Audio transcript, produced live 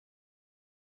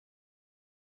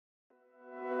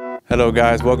Hello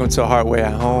guys, welcome to Heartway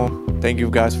at Home. Thank you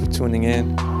guys for tuning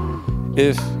in.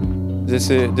 If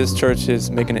this church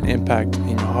is making an impact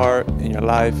in your heart, in your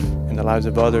life, in the lives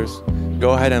of others,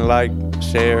 go ahead and like,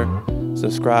 share,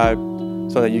 subscribe,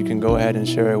 so that you can go ahead and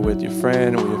share it with your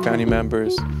friend or your family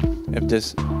members. If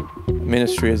this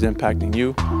ministry is impacting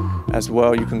you as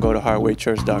well, you can go to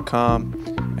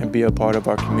heartwaychurch.com and be a part of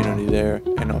our community there,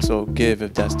 and also give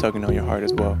if that's tugging on your heart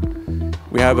as well.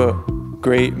 We have a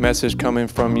great message coming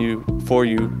for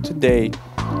you today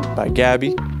by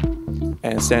Gabby,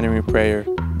 and Standing in Prayer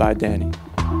by Danny.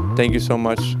 Thank you so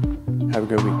much. Have a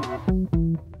good week.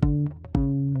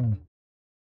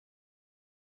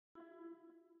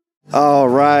 All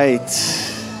right.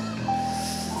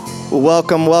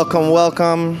 Welcome,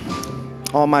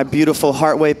 all my beautiful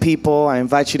Heartway people. I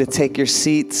invite you to take your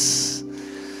seats.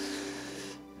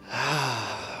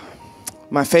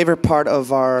 My favorite part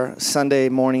of our Sunday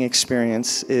morning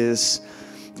experience is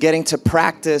getting to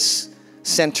practice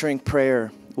centering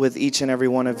prayer with each and every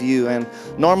one of you. And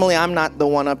normally I'm not the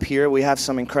one up here. We have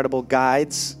some incredible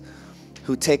guides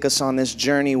who take us on this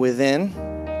journey within.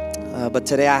 But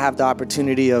today I have the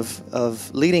opportunity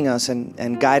of leading us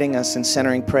and guiding us in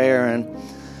centering prayer. And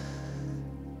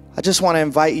I just want to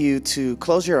invite you to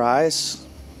close your eyes,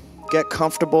 get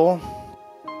comfortable,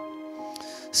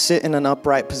 sit in an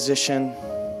upright position,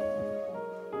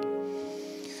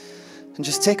 and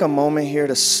just take a moment here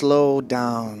to slow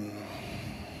down.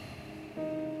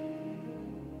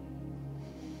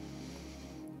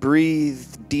 Breathe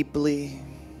deeply.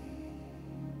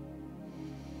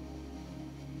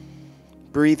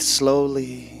 Breathe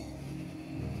slowly.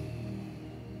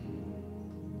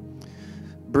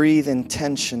 Breathe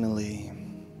intentionally.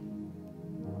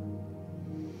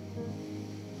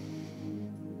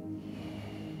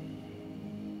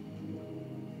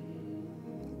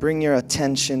 Bring your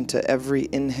attention to every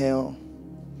inhale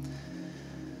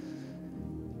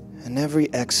and every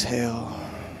exhale.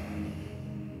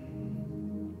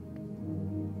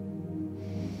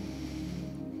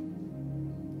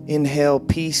 Inhale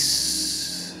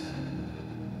peace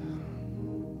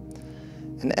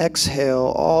and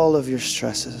exhale all of your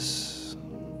stresses.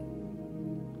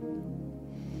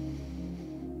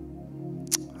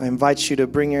 I invite you to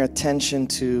bring your attention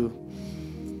to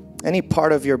any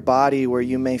part of your body where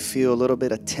you may feel a little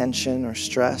bit of tension or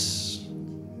stress.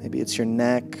 Maybe it's your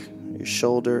neck, your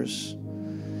shoulders.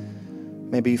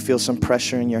 Maybe you feel some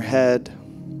pressure in your head.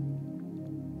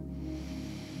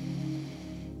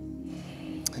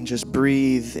 And just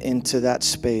breathe into that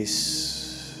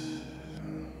space.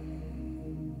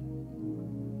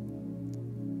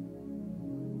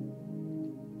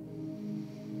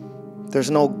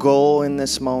 There's no goal in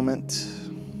this moment.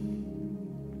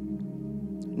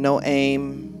 No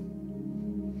aim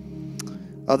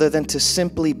other than to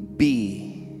simply be.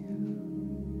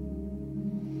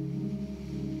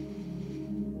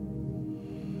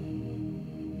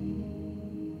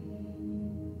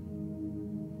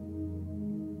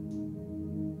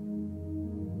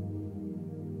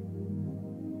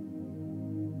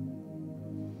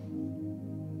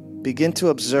 Begin to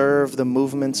observe the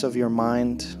movements of your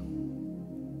mind.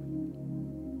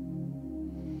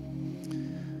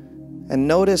 And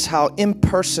notice how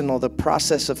impersonal the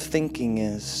process of thinking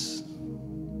is.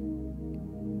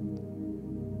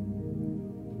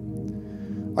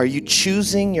 Are you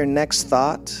choosing your next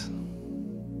thought?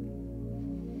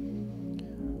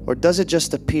 Or does it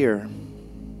just appear?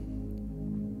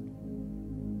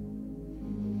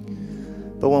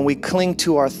 But when we cling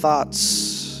to our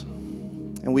thoughts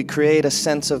and we create a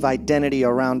sense of identity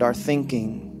around our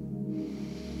thinking,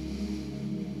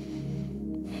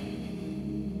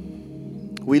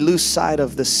 we lose sight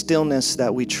of the stillness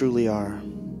that we truly are.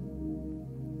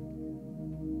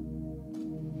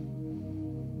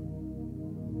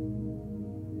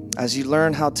 As you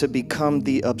learn how to become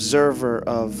the observer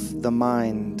of the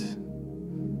mind,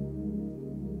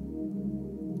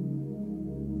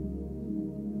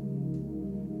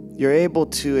 you're able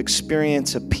to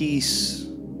experience a peace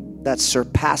that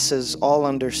surpasses all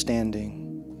understanding.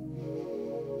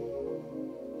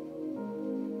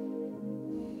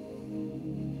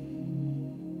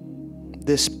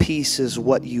 This peace is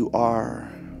what you are.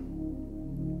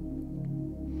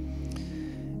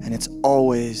 And it's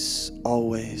always,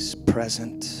 always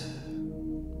present.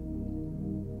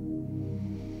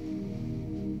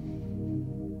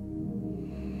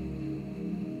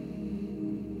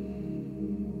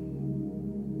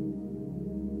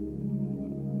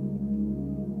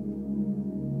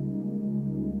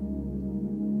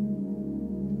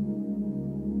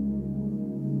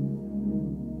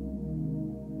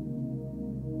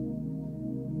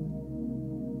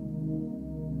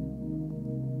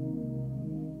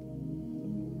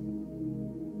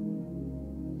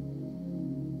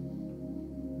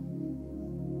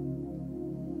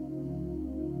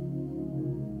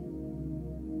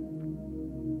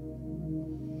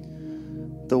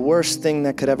 the worst thing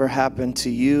that could ever happen to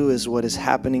you is what is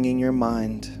happening in your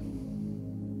mind.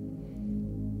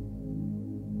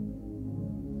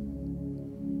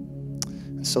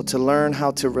 So to learn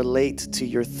how to relate to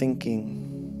your thinking,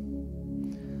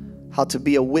 how to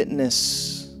be a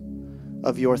witness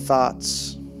of your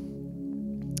thoughts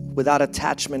without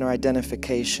attachment or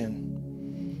identification,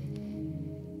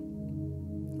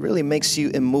 really makes you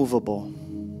immovable.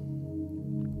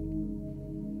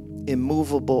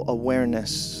 Immovable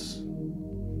awareness.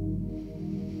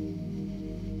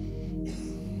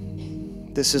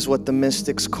 This is what the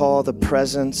mystics call the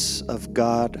presence of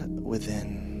God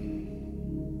within.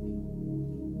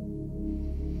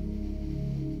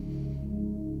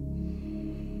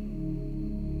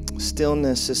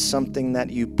 Stillness is something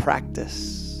that you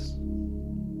practice.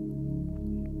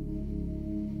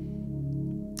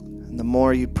 And the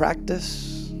more you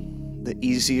practice, the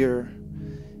easier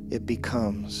it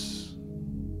becomes.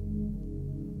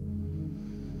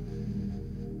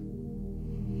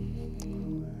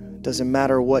 It doesn't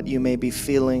matter what you may be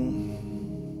feeling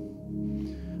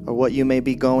or what you may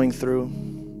be going through.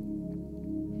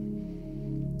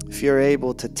 If you're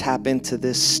able to tap into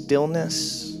this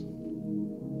stillness,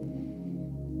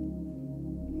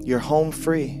 you're home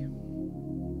free.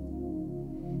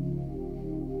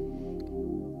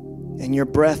 And your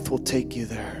breath will take you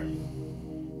there.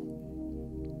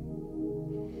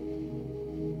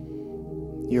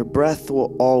 Your breath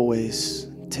will always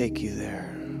take you there.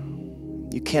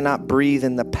 You cannot breathe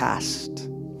in the past.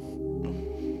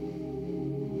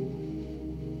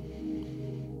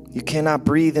 You cannot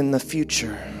breathe in the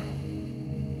future.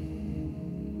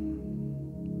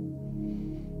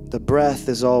 The breath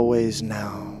is always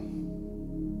now.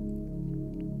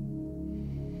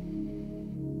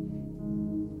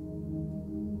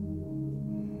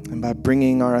 And by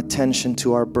bringing our attention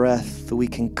to our breath, we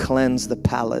can cleanse the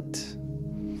palate.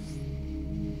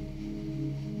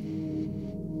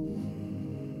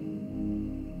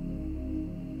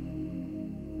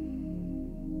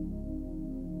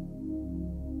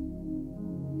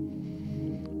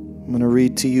 I'm going to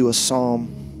read to you a psalm.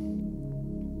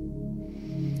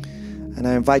 And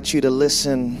I invite you to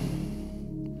listen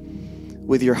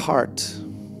with your heart.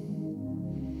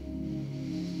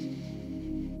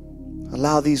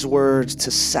 Allow these words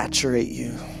to saturate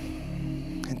you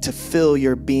and to fill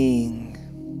your being.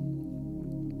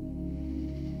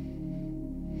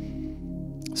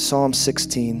 Psalm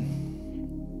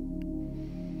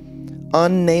 16.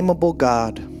 Unnameable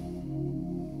God,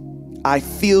 I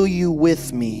feel you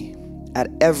with me at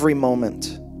every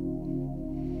moment.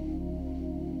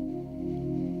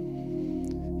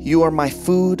 You are my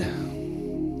food,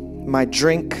 my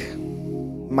drink,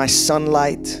 my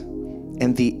sunlight,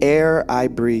 and the air I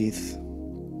breathe.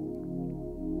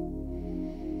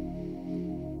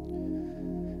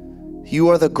 You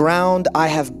are the ground I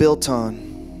have built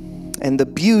on, and the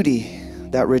beauty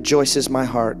that rejoices my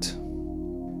heart.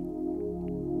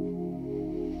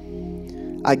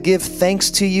 I give thanks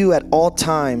to you at all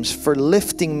times for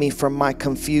lifting me from my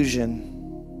confusion,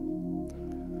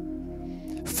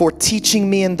 for teaching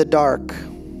me in the dark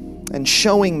and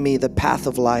showing me the path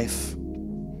of life.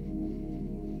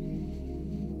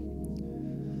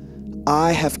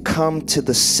 I have come to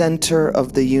the center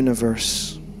of the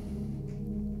universe.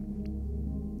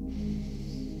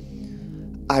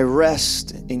 I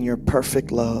rest in your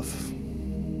perfect love.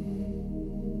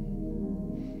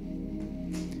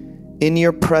 In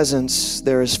your presence,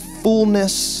 there is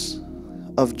fullness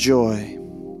of joy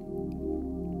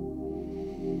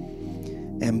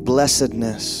and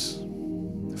blessedness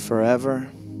forever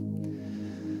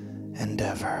and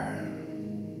ever.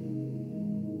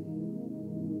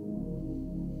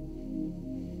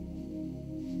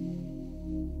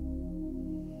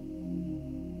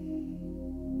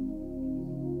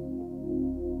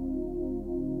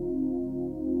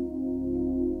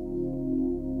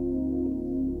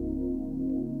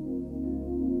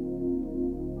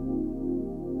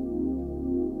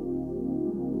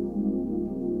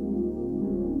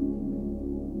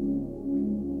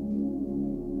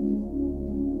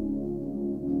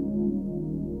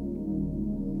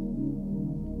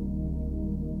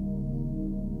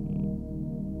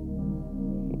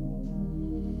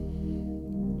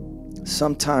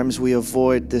 Sometimes we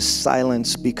avoid this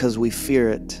silence because we fear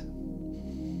it.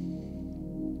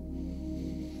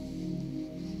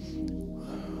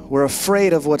 We're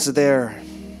afraid of what's there.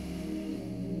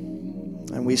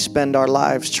 And we spend our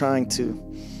lives trying to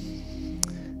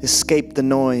escape the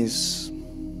noise,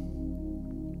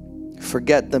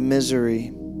 forget the misery,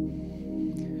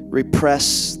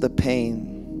 repress the pain.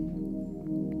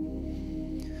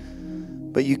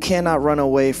 But you cannot run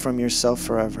away from yourself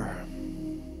forever.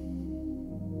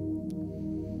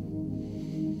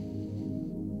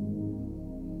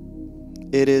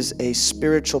 It is a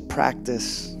spiritual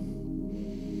practice,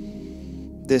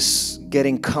 this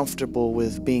getting comfortable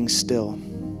with being still.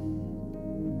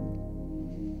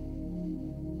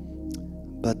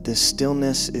 But this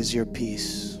stillness is your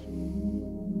peace.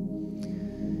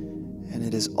 And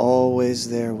it is always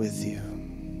there with you.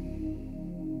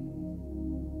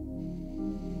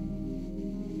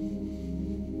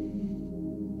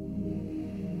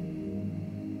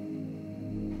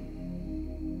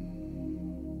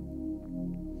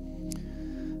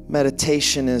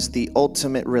 Meditation is the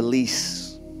ultimate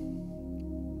release.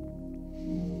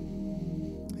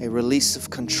 A release of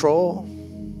control.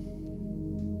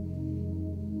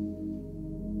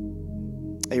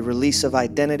 A release of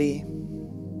identity.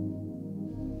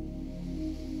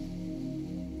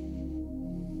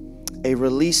 A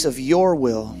release of your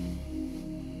will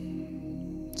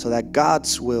so that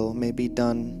God's will may be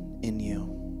done in you.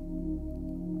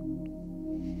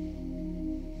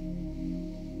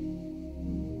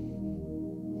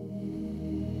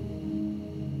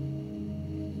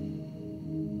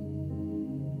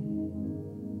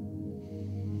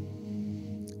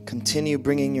 Continue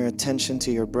bringing your attention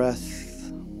to your breath.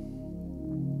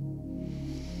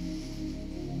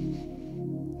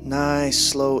 Nice,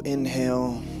 slow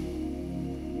inhale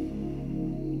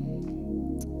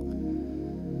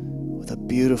with a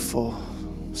beautiful,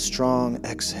 strong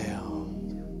exhale.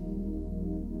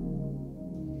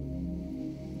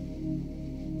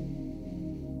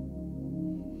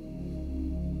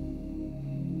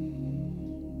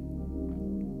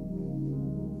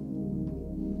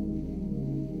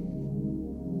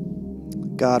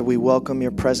 God, we welcome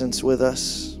your presence with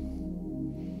us.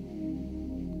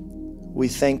 We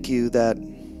thank you that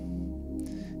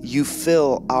you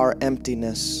fill our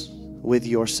emptiness with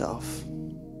yourself.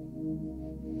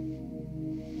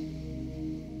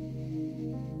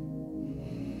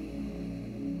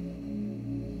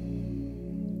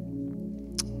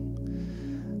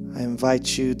 I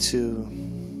invite you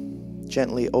to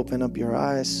gently open up your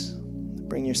eyes,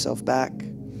 bring yourself back.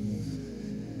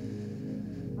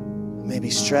 Maybe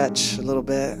stretch a little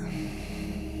bit.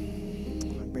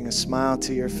 Bring a smile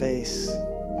to your face.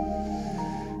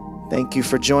 Thank you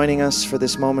for joining us for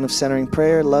this moment of centering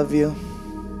prayer. Love you.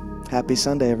 Happy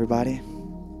Sunday, everybody.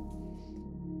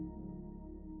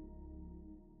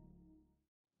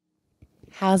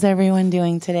 How's everyone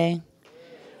doing today?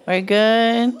 We're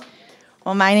good.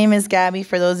 Well, my name is Gabby.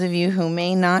 For those of you who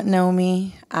may not know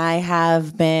me, I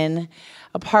have been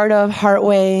a part of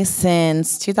Heartway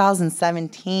since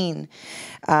 2017.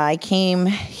 I came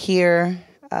here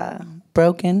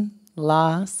broken,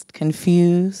 lost,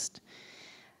 confused,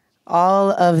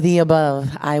 all of the above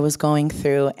I was going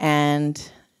through,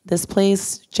 and this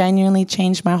place genuinely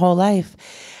changed my whole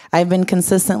life. I've been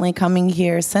consistently coming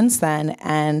here since then,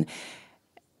 and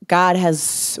God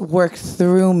has worked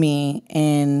through me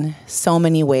in so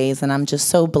many ways, and I'm just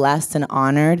so blessed and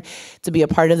honored to be a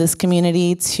part of this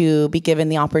community, to be given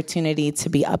the opportunity to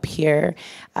be up here,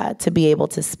 to be able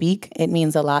to speak. It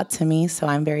means a lot to me, so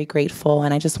I'm very grateful,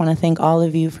 and I just want to thank all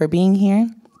of you for being here.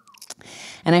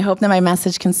 And I hope that my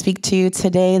message can speak to you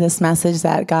today, this message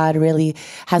that God really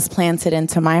has planted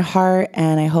into my heart,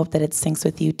 and I hope that it syncs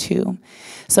with you too.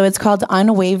 So it's called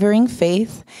Unwavering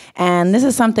Faith, and this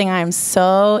is something I'm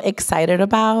so excited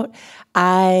about.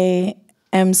 I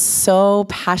am so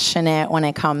passionate when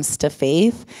it comes to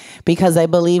faith, because I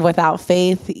believe without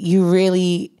faith,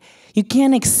 you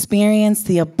can't experience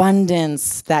the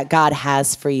abundance that God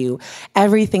has for you.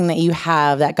 Everything that you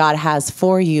have that God has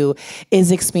for you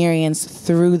is experienced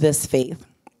through this faith.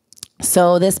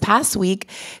 So this past week,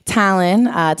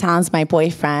 Talon's my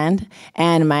boyfriend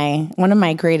and one of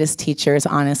my greatest teachers,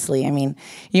 honestly. I mean,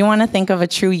 you want to think of a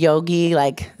true yogi,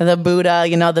 like the Buddha,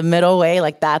 the middle way,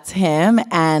 like that's him.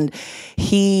 And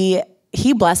he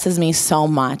blesses me so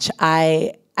much.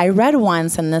 I read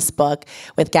once in this book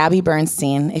with Gabby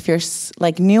Bernstein, if you're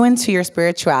like new into your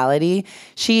spirituality,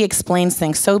 she explains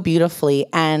things so beautifully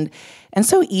and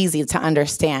so easy to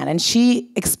understand. And she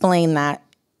explained that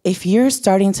if you're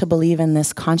starting to believe in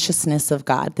this consciousness of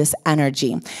God, this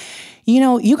energy,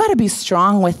 you got to be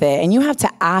strong with it, and you have to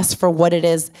ask for what it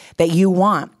is that you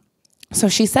want. So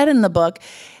she said in the book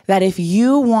that if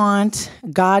you want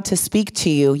God to speak to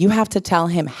you, you have to tell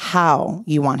him how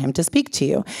you want him to speak to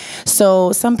you.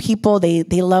 So some people, they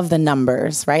love the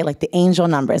numbers, right? Like the angel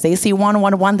numbers. They see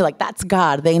 111, they're like, that's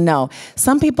God, they know.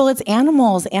 Some people, it's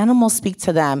animals. Animals speak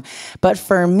to them. But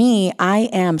for me, I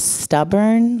am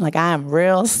stubborn. Like I am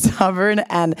real stubborn.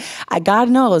 And God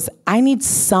knows I need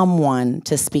someone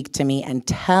to speak to me and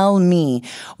tell me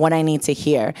what I need to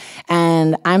hear.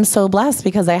 And I'm so blessed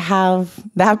because I have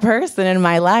that person in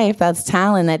my life, that's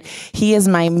Talon, that he is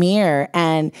my mirror.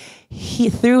 And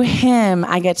through him,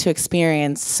 I get to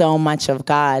experience so much of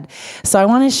God. So I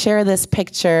want to share this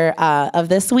picture of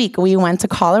this week. We went to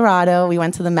Colorado, we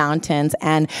went to the mountains,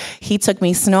 and he took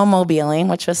me snowmobiling,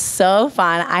 which was so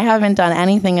fun. I haven't done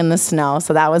anything in the snow,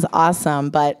 so that was awesome.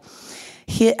 But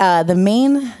the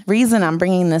main reason I'm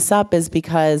bringing this up is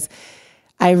because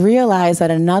I realize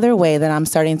that another way that I'm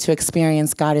starting to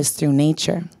experience God is through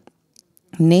nature.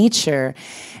 Nature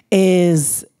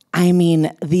is,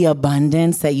 the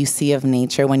abundance that you see of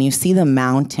nature, when you see the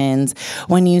mountains,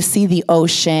 when you see the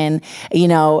ocean,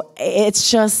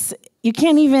 it's just, you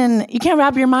can't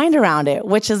wrap your mind around it,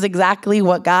 which is exactly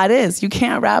what God is. You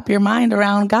can't wrap your mind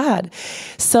around God.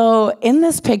 So in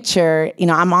this picture,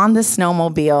 I'm on the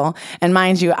snowmobile, and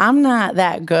mind you, I'm not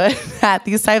that good at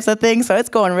these types of things, so it's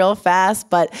going real fast,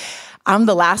 but I'm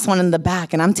the last one in the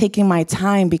back, and I'm taking my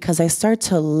time because I start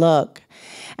to look,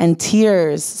 and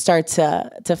tears start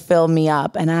to fill me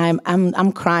up, and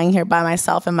I'm crying here by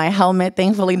myself in my helmet.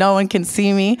 Thankfully, no one can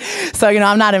see me, so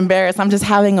I'm not embarrassed. I'm just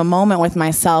having a moment with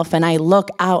myself, and I look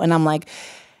out, and I'm like,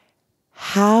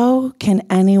 how can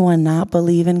anyone not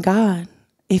believe in God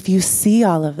if you see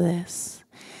all of this?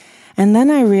 And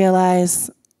then I realize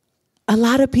a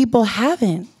lot of people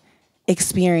haven't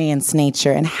experienced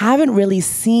nature and haven't really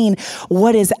seen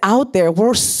what is out there.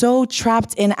 We're so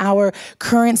trapped in our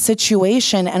current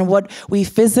situation and what we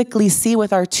physically see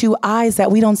with our two eyes that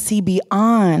we don't see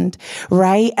beyond,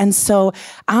 right? And so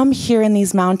I'm here in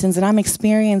these mountains and I'm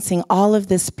experiencing all of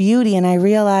this beauty, and I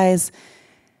realize,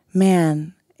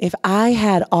 man, if I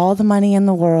had all the money in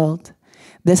the world,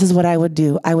 this is what I would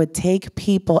do. I would take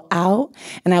people out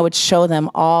and I would show them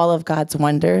all of God's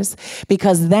wonders,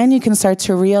 because then you can start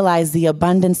to realize the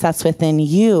abundance that's within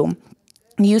you.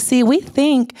 You see, we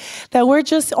think that we're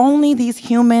just only these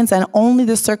humans and only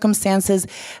the circumstances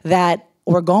that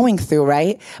we're going through,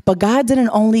 right? But God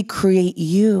didn't only create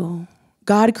you.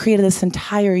 God created this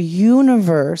entire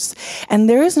universe, and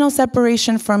there is no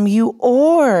separation from you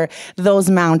or those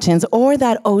mountains or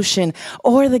that ocean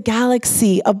or the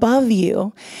galaxy above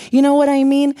you. You know what I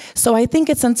mean? So I think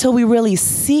it's until we really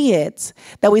see it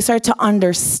that we start to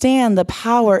understand the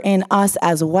power in us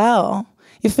as well.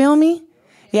 You feel me?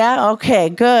 Yeah? Okay,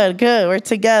 good. We're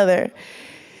together.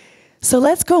 So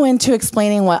let's go into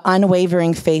explaining what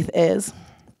unwavering faith is.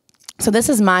 So this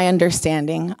is my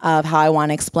understanding of how I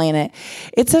want to explain it.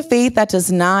 It's a faith that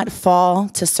does not fall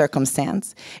to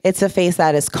circumstance. It's a faith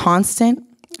that is constant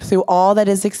through all that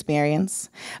is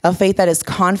experienced, a faith that is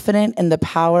confident in the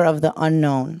power of the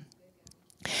unknown.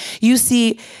 You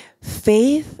see,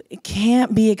 faith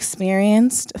can't be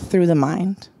experienced through the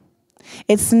mind.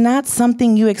 It's not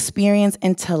something you experience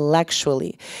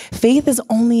intellectually. Faith is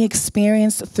only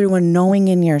experienced through a knowing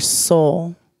in your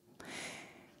soul.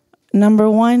 Number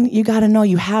one, you got to know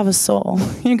you have a soul.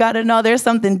 You got to know there's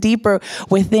something deeper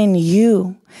within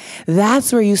you.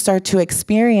 That's where you start to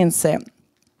experience it.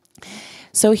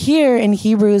 So here in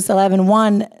Hebrews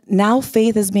 11:1, now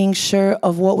faith is being sure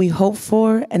of what we hope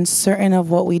for and certain of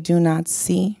what we do not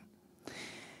see.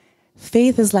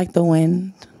 Faith is like the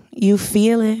wind. You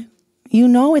feel it. You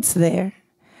know it's there.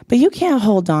 But you can't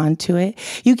hold on to it.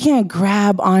 You can't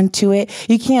grab onto it.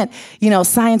 You can't,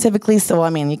 scientifically,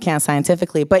 you can't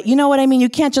scientifically, but you know what I mean? You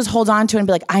can't just hold on to it and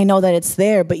be like, I know that it's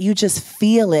there, but you just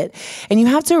feel it. And you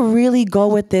have to really go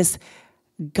with this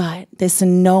gut, this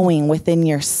knowing within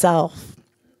yourself.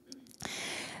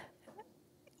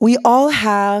 We all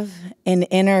have an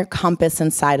inner compass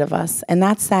inside of us, and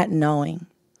that's that knowing.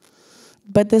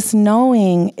 But this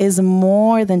knowing is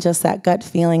more than just that gut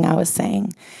feeling I was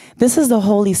saying. This is the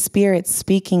Holy Spirit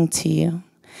speaking to you.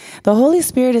 The Holy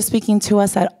Spirit is speaking to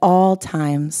us at all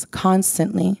times,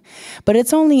 constantly. But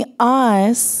it's only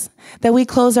us that we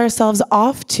close ourselves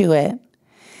off to it.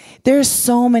 There's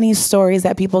so many stories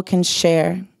that people can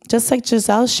share, just like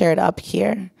Giselle shared up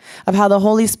here, of how the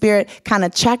Holy Spirit kind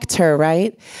of checked her,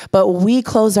 right? But we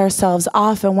close ourselves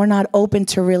off and we're not open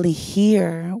to really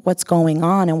hear what's going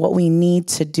on and what we need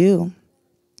to do.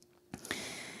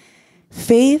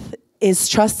 Faith is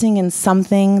trusting in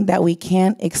something that we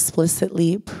can't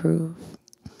explicitly prove.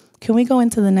 Can we go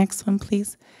into the next one,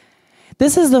 please?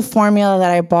 this is the formula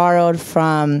that I borrowed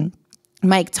from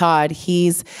Mike Todd.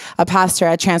 He's a pastor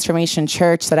at Transformation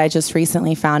Church that I just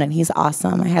recently found, and he's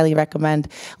awesome. I highly recommend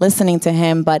listening to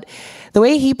him. But the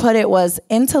way he put it was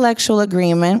intellectual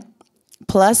agreement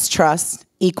plus trust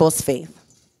equals faith.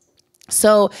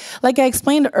 So, like I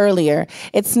explained earlier,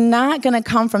 it's not going to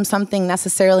come from something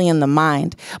necessarily in the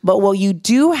mind. But what you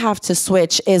do have to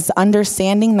switch is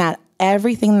understanding that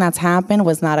everything that's happened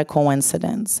was not a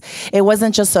coincidence. It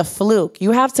wasn't just a fluke.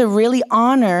 You have to really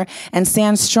honor and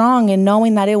stand strong in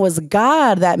knowing that it was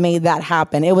God that made that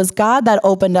happen. It was God that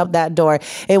opened up that door.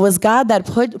 It was God that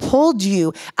pulled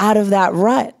you out of that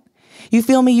rut. You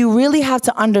feel me? You really have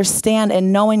to understand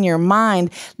and know in your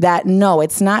mind that no,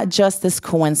 it's not just this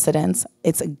coincidence.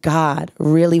 It's God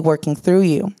really working through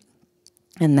you.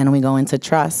 And then we go into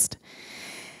trust.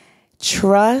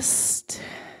 Trust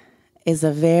is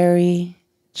a very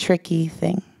tricky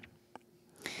thing.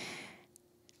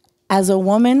 As a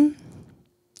woman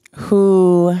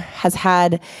who has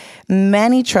had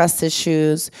many trust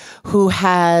issues, who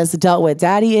has dealt with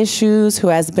daddy issues, who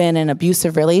has been in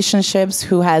abusive relationships,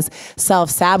 who has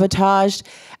self-sabotaged,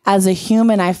 as a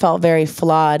human, I felt very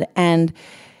flawed. And,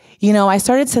 you know, I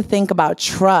started to think about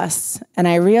trust, and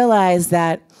I realized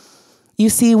that, you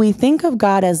see, we think of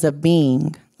God as a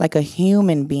being, like a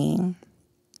human being.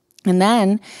 And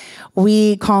then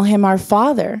we call him our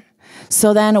father.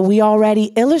 So then we already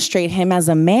illustrate him as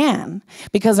a man,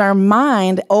 because our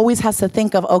mind always has to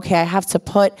think of, okay, I have to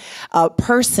put a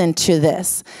person to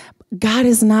this. God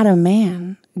is not a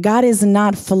man. God is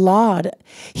not flawed.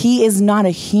 He is not a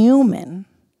human.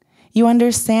 You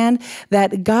understand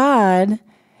that God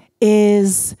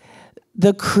is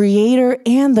the creator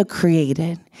and the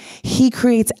created. He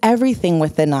creates everything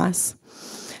within us.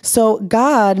 So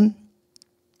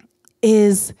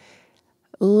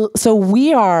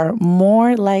we are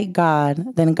more like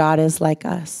God than God is like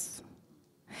us.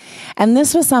 And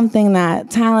this was something that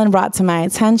Talon brought to my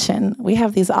attention. We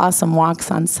have these awesome walks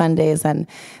on Sundays, and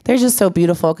they're just so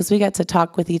beautiful because we get to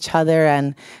talk with each other,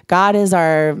 and God is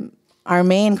our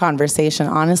main conversation,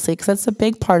 honestly, because it's a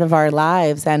big part of our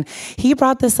lives. And he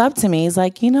brought this up to me. He's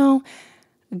like, you know,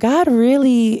 God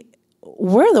really,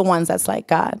 we're the ones that's like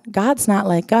God. God's not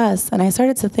like us. And I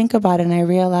started to think about it, and I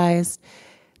realized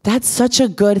that's such a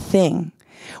good thing.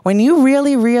 When you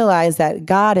really realize that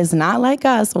God is not like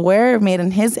us, we're made in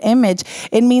his image,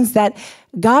 it means that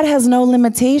God has no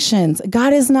limitations.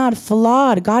 God is not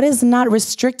flawed. God is not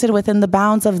restricted within the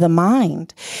bounds of the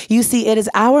mind. You see, it is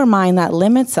our mind that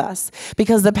limits us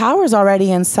because the power is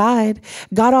already inside.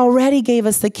 God already gave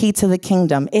us the key to the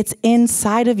kingdom. It's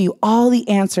inside of you. All the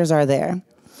answers are there.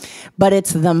 But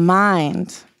it's the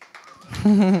mind.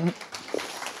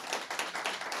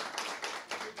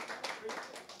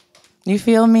 You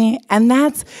feel me? And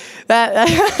that's that.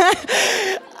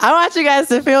 I want you guys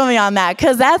to feel me on that,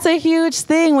 because that's a huge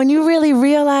thing when you really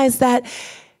realize that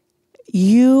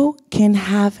you can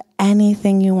have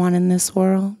anything you want in this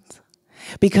world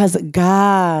because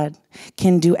God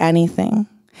can do anything.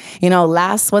 You know,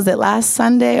 last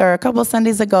Sunday or a couple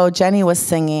Sundays ago, Jenny was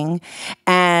singing,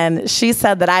 and she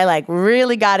said that I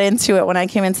really got into it when I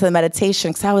came into the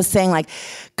meditation, because I was saying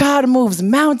God moves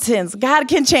mountains. God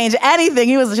can change anything.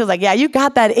 She was like, yeah, you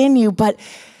got that in you, but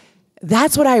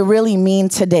that's what I really mean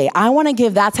today. I want to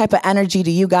give that type of energy to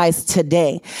you guys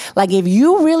today. If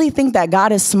you really think that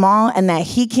God is small and that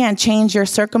he can't change your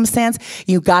circumstance,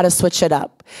 you got to switch it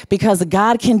up, because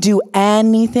God can do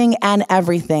anything and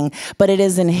everything, but it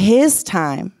is in his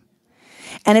time,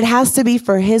 and it has to be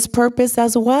for his purpose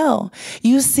as well.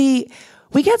 You see,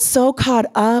 we get so caught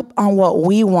up on what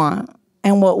we want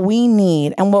and what we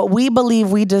need and what we believe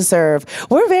we deserve.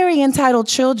 We're very entitled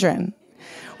children.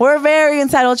 We're very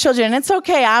entitled children, and it's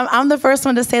okay. I'm the first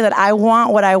one to say that I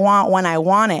want what I want when I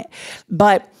want it.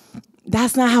 But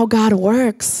that's not how God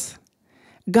works.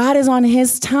 God is on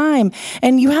his time.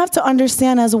 And you have to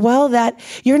understand as well that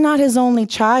you're not his only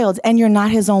child and you're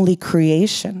not his only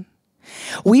creation.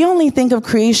 We only think of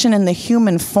creation in the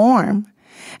human form,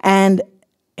 and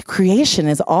creation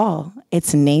is all.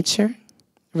 It's nature.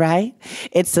 Right?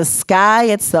 It's the sky,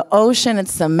 it's the ocean,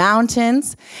 it's the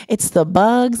mountains, it's the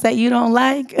bugs that you don't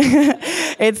like,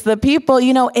 it's the people,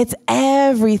 it's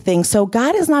everything. So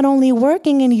God is not only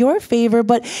working in your favor,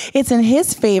 but it's in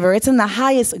his favor. It's in the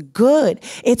highest good.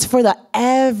 It's for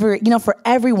for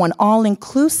everyone, all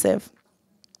inclusive.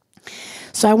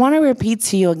 So I want to repeat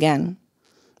to you again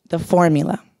the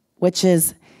formula, which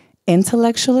is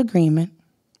intellectual agreement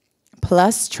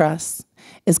plus trust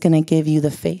is going to give you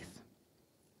the faith.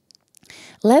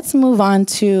 Let's move on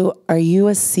to, are you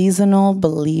a seasonal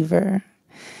believer?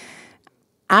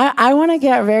 I want to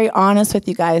get very honest with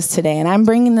you guys today, and I'm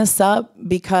bringing this up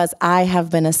because I have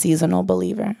been a seasonal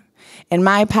believer. In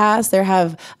my past, there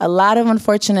have a lot of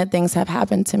unfortunate things have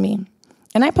happened to me,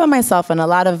 and I put myself in a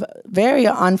lot of very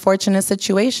unfortunate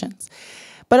situations.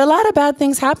 But a lot of bad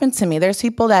things happened to me. There's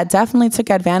people that definitely took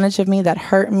advantage of me, that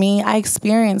hurt me. I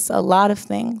experienced a lot of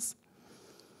things.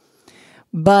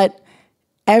 But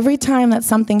every time that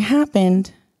something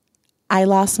happened, I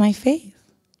lost my faith.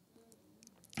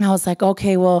 I was like,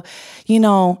 okay, well,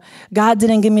 God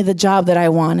didn't give me the job that I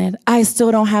wanted. I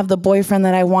still don't have the boyfriend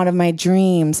that I want of my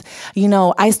dreams.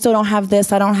 I still don't have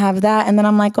this, I don't have that. And then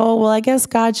I'm like, oh, well, I guess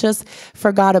God just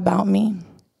forgot about me.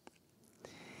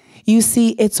 You see,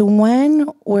 it's when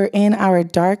we're in our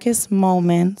darkest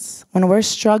moments, when we're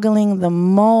struggling the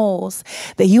most,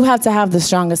 that you have to have the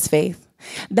strongest faith.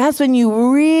 That's when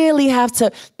you really have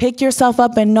to pick yourself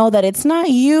up and know that it's not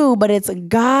you, but it's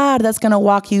God that's going to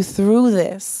walk you through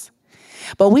this.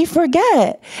 But we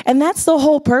forget. And that's the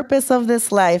whole purpose of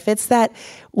this life. It's that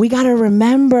we got to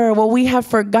remember what we have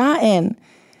forgotten.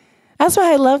 That's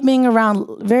why I love being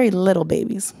around very little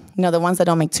babies. The ones that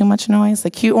don't make too much noise,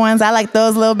 the cute ones. I like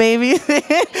those little babies.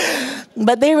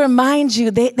 But they remind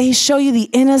you, they show you the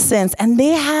innocence, and they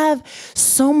have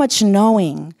so much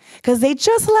knowing. Because they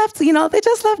just left, they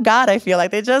just left God, I feel like.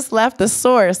 They just left the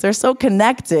source. They're so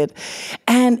connected.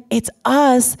 And it's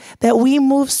us that we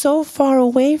move so far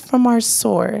away from our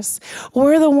source.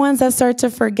 We're the ones that start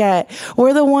to forget.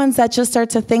 We're the ones that just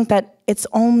start to think that it's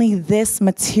only this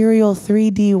material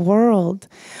 3D world.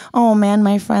 Oh man,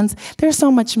 my friends, there's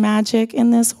so much magic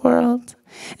in this world.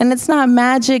 And it's not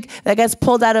magic that gets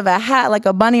pulled out of a hat like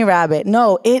a bunny rabbit.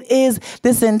 No, it is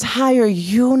this entire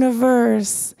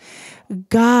universe.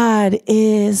 God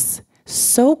is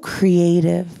so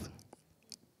creative.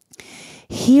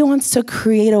 He wants to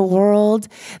create a world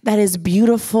that is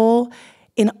beautiful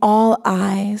in all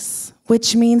eyes,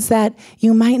 which means that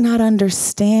you might not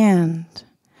understand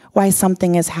why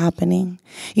something is happening.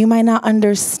 You might not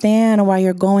understand why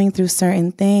you're going through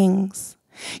certain things.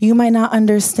 You might not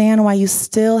understand why you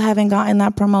still haven't gotten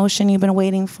that promotion you've been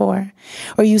waiting for,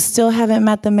 or you still haven't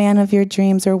met the man of your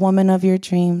dreams or woman of your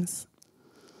dreams.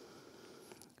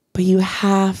 But you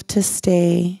have to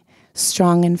stay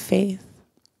strong in faith.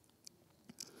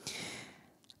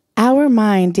 Our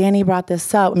mind, Danny brought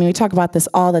this up. We talk about this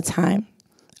all the time.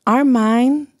 Our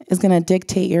mind is going to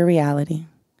dictate your reality.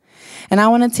 And I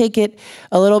want to take it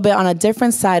a little bit on a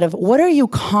different side of what are you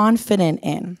confident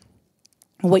in?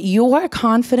 What you are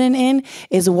confident in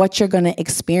is what you're going to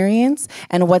experience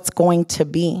and what's going to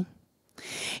be.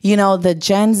 The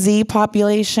Gen Z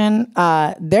population,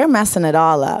 they're messing it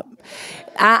all up.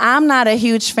 I'm not a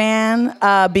huge fan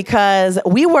because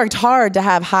we worked hard to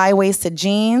have high-waisted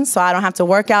jeans, so I don't have to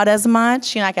work out as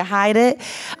much. I can hide it.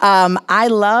 I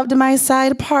loved my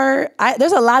side part.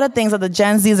 There's a lot of things that the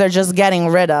Gen Zs are just getting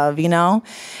rid of,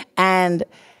 and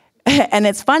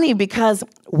it's funny because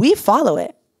we follow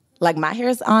it. Like my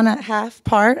hair's on a half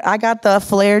part. I got the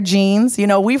flare jeans.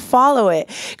 We follow it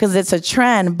because it's a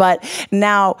trend. But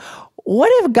now,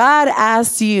 what if God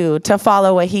asked you to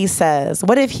follow what he says?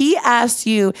 What if he asked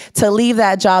you to leave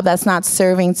that job that's not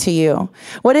serving to you?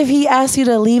 What if he asked you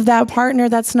to leave that partner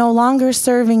that's no longer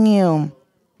serving you?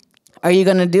 Are you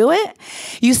going to do it?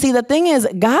 You see, the thing is,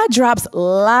 God drops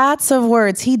lots of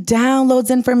words. He downloads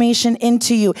information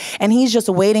into you, and he's just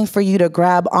waiting for you to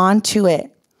grab onto it.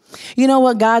 You know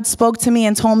what God spoke to me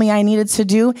and told me I needed to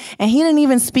do? And he didn't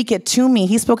even speak it to me.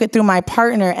 He spoke it through my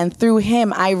partner, and through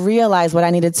him, I realized what I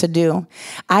needed to do.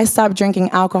 I stopped drinking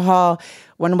alcohol,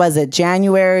 when was it?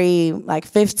 January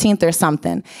 15th or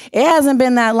something. It hasn't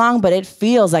been that long, but it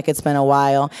feels like it's been a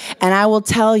while. And I will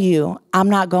tell you, I'm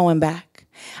not going back.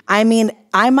 I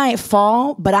might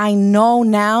fall, but I know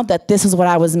now that this is what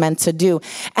I was meant to do.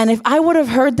 And if I would have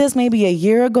heard this maybe a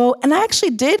year ago, and I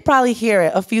actually did probably hear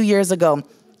it a few years ago,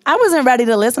 I wasn't ready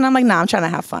to listen. I'm like, nah, I'm trying to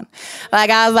have fun.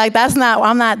 I was like,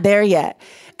 I'm not there yet.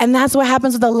 And that's what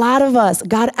happens with a lot of us.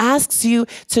 God asks you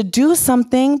to do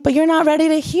something, but you're not ready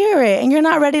to hear it. And you're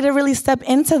not ready to really step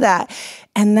into that.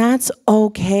 And that's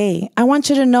okay. I want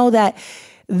you to know that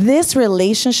this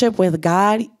relationship with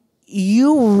God,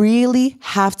 you really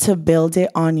have to build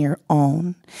it on your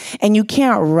own. And you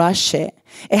can't rush it.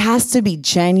 It has to be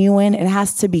genuine. It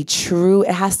has to be true.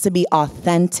 It has to be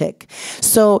authentic.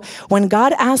 So when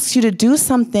God asks you to do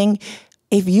something,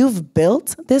 if you've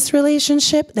built this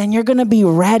relationship, then you're going to be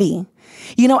ready.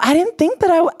 I didn't think that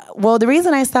the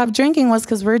reason I stopped drinking was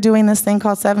because we're doing this thing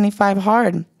called 75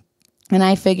 Hard. And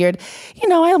I figured,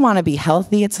 I want to be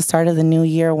healthy. It's the start of the new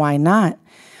year. Why not?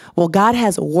 Well, God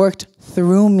has worked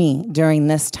through me during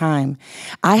this time.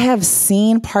 I have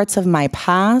seen parts of my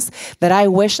past that I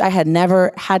wish I had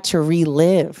never had to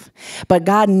relive. But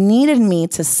God needed me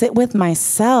to sit with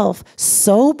myself,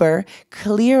 sober,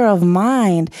 clear of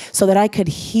mind, so that I could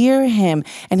hear him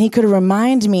and he could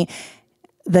remind me,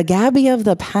 the Gabby of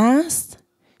the past,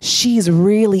 she's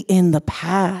really in the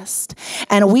past.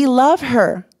 And we love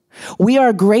her. We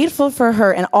are grateful for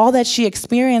her and all that she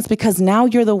experienced because now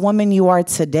you're the woman you are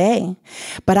today.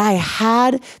 But I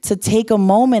had to take a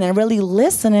moment and really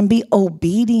listen and be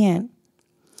obedient.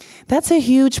 That's a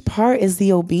huge part, is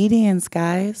the obedience,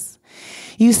 guys.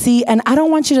 You see, and I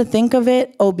don't want you to think of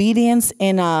it, obedience,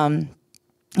 in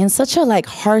such a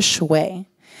harsh way,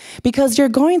 because you're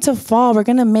going to fall. We're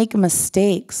going to make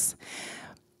mistakes.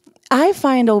 I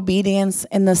find obedience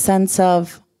in the sense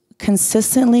of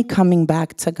consistently coming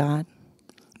back to God.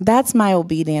 That's my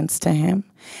obedience to him.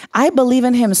 I believe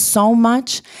in him so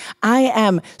much. I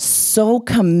am so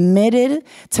committed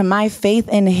to my faith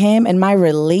in him and my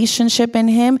relationship in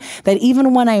him that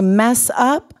even when I mess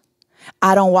up,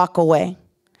 I don't walk away.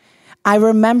 I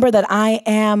remember that I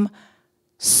am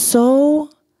so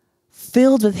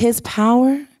filled with his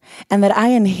power and that I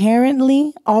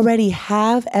inherently already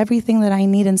have everything that I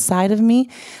need inside of me,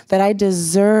 that I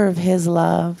deserve his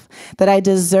love, that I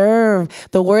deserve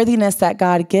the worthiness that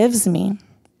God gives me.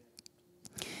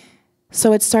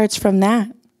 So it starts from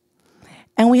that.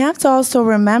 And we have to also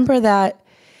remember that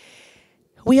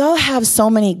we all have so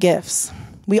many gifts.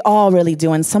 We all really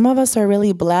do. And some of us are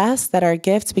really blessed that our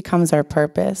gift becomes our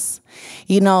purpose.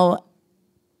 You know,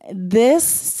 this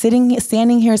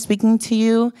standing here speaking to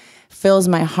you fills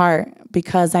my heart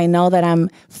because I know that I'm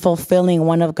fulfilling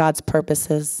one of God's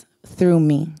purposes through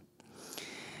me.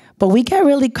 But we get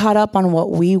really caught up on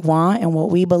what we want and what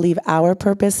we believe our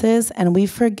purpose is, and we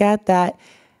forget that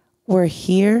we're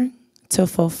here to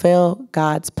fulfill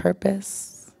God's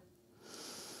purpose.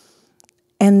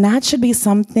 And that should be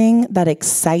something that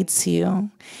excites you.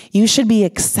 You should be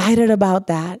excited about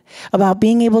that, about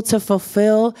being able to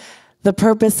fulfill the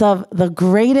purpose of the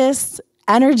greatest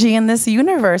energy in this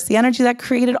universe, the energy that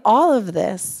created all of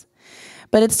this.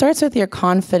 But it starts with your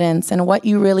confidence and what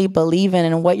you really believe in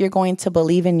and what you're going to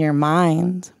believe in your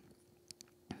mind.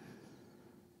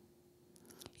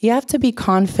 You have to be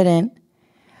confident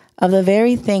of the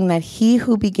very thing that he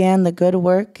who began the good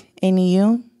work in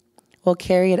you will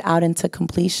carry it out into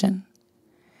completion.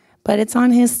 But it's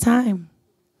on his time.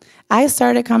 I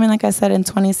started coming, like I said, in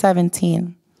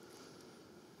 2017.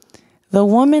 The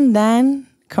woman then,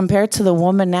 compared to the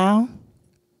woman now,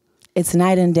 it's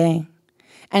night and day.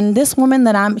 And this woman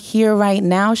that I'm here right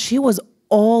now, she was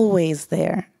always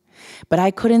there. But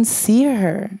I couldn't see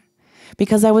her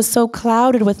because I was so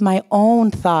clouded with my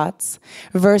own thoughts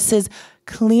versus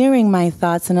clearing my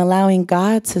thoughts and allowing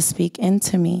God to speak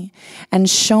into me and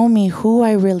show me who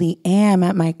I really am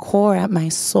at my core, at my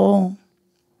soul.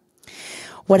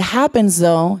 What happens,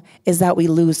 though, is that we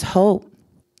lose hope.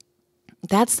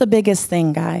 That's the biggest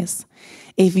thing, guys.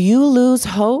 If you lose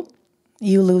hope,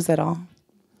 you lose it all.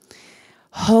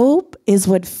 Hope is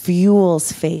what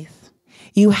fuels faith.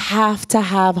 You have to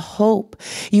have hope.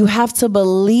 You have to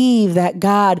believe that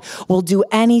God will do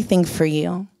anything for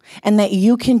you and that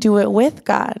you can do it with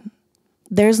God.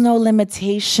 There's no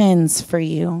limitations for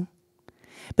you,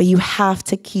 but you have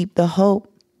to keep the hope.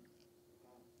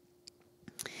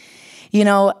 You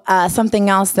know, something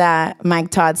else that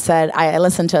Mike Todd said, I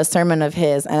listened to a sermon of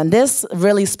his, and this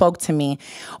really spoke to me,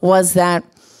 was that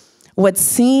what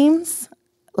seems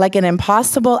like an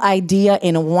impossible idea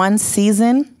in one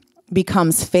season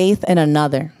becomes faith in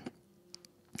another.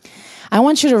 I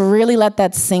want you to really let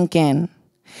that sink in,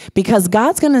 because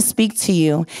God's going to speak to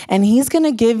you, and he's going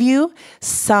to give you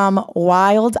some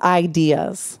wild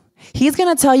ideas. He's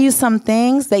going to tell you some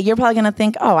things that you're probably going to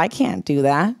think, oh, I can't do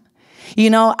that. You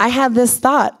know, I had this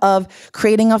thought of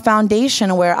creating a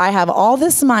foundation where I have all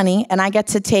this money and I get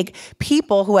to take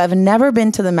people who have never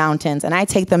been to the mountains and I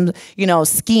take them, you know,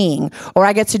 skiing, or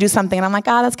I get to do something and I'm like,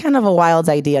 that's kind of a wild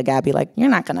idea, Gabby. Like, you're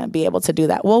not going to be able to do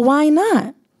that. Well, why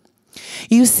not?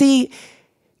 You see,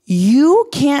 you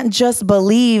can't just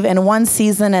believe in one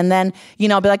season and then, you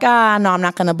know, be like, no, I'm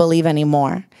not going to believe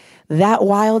anymore. That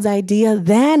wild idea,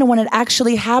 then when it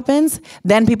actually happens,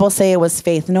 then people say it was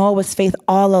faith. No, it was faith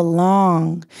all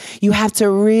along. You have to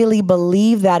really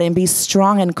believe that and be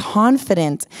strong and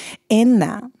confident in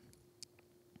that.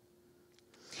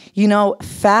 You know,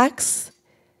 facts,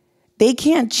 they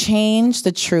can't change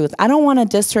the truth. I don't want to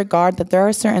disregard that there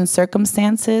are certain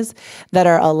circumstances that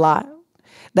are a lot,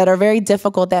 that are very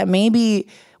difficult, that maybe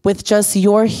with just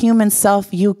your human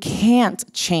self, you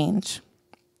can't change.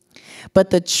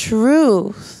 But the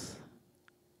truth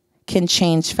can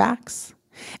change facts.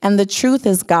 And the truth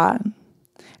is God.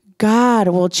 God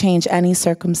will change any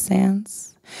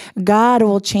circumstance. God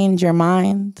will change your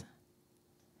mind.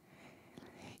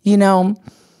 You know,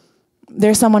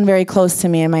 there's someone very close to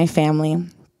me in my family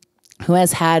who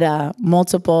has had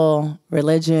multiple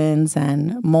religions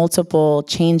and multiple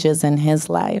changes in his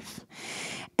life.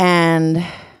 And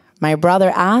my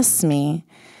brother asked me,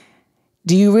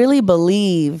 do you really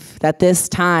believe that this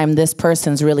time this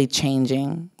person's really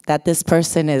changing? That this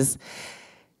person is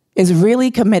really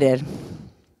committed?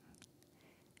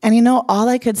 And you know, all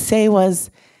I could say was,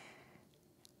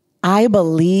 I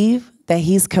believe that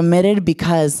he's committed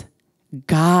because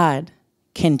God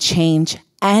can change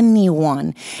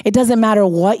anyone. It doesn't matter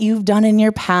what you've done in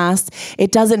your past.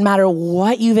 It doesn't matter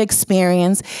what you've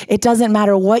experienced. It doesn't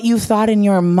matter what you thought in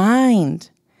your mind.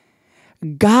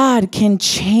 God can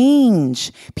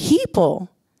change people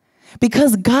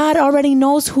because God already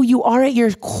knows who you are at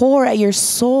your core, at your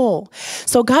soul.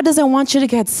 So God doesn't want you to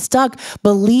get stuck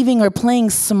believing or playing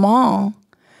small.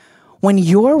 When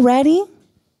you're ready,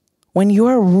 when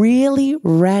you're really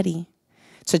ready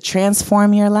to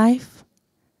transform your life,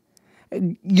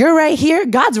 you're right here.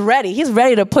 God's ready. He's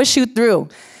ready to push you through.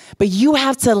 But you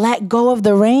have to let go of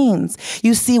the reins.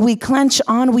 You see, we clench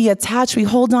on, we attach, we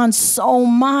hold on so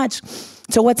much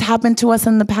to what's happened to us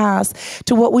in the past,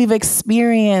 to what we've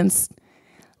experienced,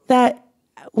 that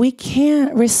we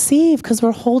can't receive because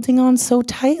we're holding on so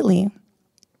tightly.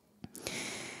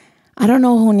 I don't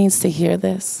know who needs to hear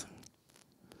this,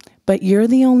 but you're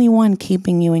the only one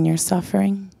keeping you in your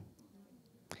suffering.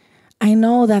 I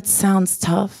know that sounds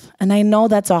tough, and I know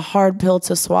that's a hard pill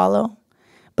to swallow,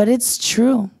 but it's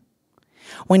true.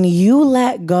 When you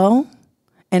let go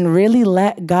and really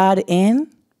let God in,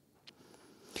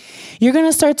 you're going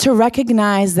to start to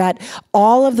recognize that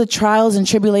all of the trials and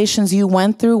tribulations you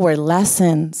went through were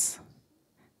lessons.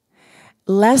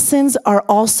 Lessons are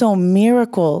also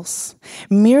miracles.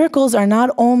 Miracles are not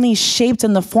only shaped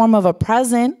in the form of a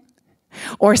present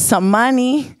or some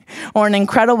money or an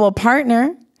incredible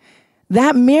partner.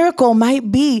 That miracle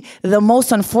might be the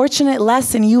most unfortunate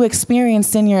lesson you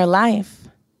experienced in your life.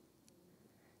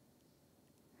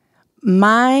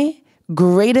 My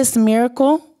greatest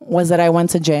miracle was that I went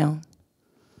to jail.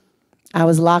 I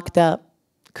was locked up,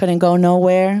 couldn't go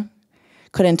nowhere,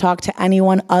 couldn't talk to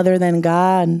anyone other than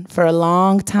God for a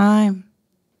long time.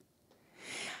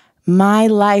 My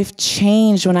life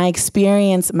changed when I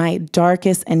experienced my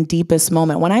darkest and deepest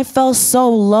moment. When I felt so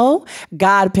low,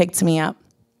 God picked me up.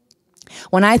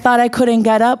 When I thought I couldn't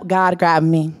get up, God grabbed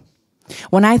me.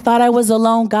 When I thought I was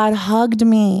alone, God hugged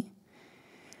me.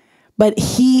 But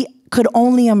he could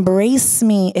only embrace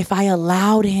me if I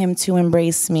allowed him to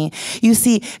embrace me. You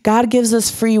see, God gives us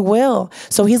free will.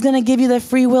 So he's going to give you the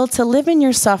free will to live in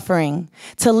your suffering,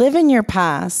 to live in your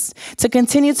past, to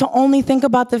continue to only think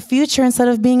about the future instead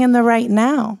of being in the right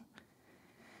now.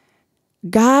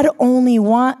 God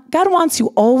wants you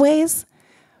always,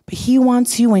 but he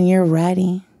wants you when you're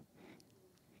ready.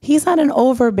 He's not an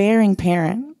overbearing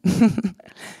parent.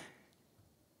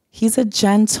 He's a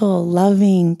gentle,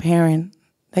 loving parent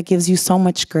that gives you so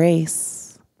much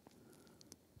grace.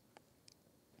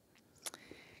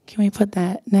 Can we put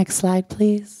that next slide,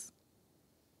 please?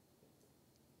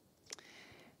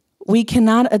 We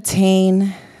cannot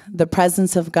attain the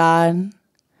presence of God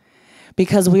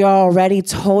because we are already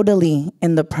totally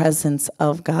in the presence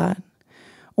of God.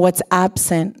 What's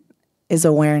absent is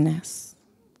awareness.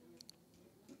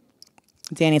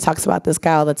 Danny talks about this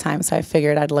guy all the time, so I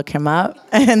figured I'd look him up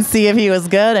and see if he was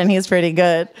good, and he's pretty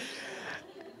good.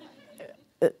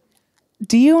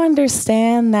 Do you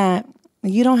understand that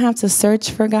you don't have to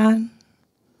search for God?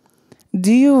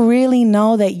 Do you really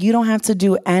know that you don't have to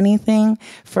do anything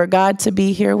for God to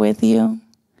be here with you?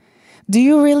 Do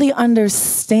you really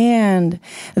understand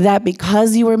that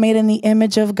because you were made in the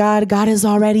image of God, God is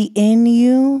already in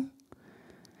you?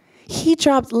 He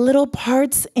dropped little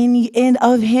parts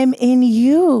of him in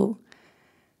you.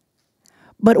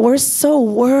 But we're so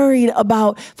worried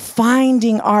about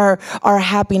finding our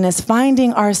happiness,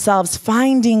 finding ourselves,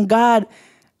 finding God.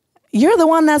 You're the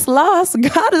one that's lost.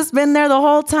 God has been there the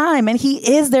whole time, and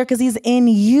he is there because he's in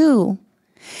you.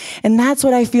 And that's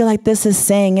what I feel like this is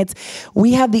saying.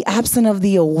 We have the absence of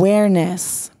the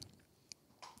awareness.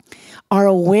 Our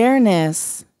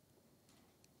awareness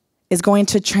is going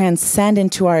to transcend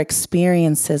into our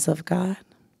experiences of God.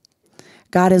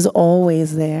 God is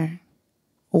always there.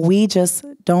 We just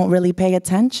don't really pay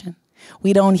attention.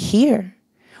 We don't hear.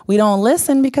 We don't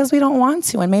listen because we don't want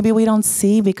to. And maybe we don't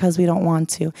see because we don't want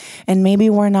to. And maybe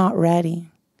we're not ready.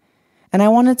 And I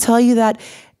want to tell you that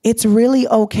it's really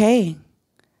okay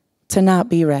to not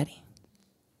be ready.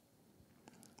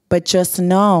 But just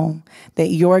know that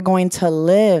you're going to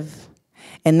live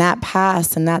in that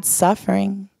past and that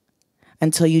suffering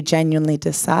until you genuinely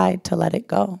decide to let it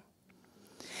go.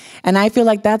 And I feel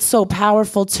like that's so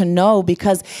powerful to know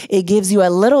because it gives you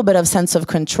a little bit of sense of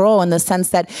control in the sense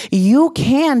that you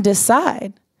can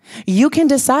decide. You can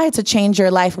decide to change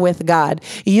your life with God.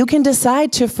 You can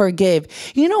decide to forgive.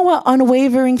 You know what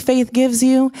unwavering faith gives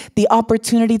you? The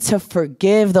opportunity to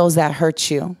forgive those that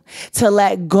hurt you, to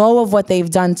let go of what they've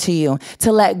done to you,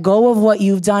 to let go of what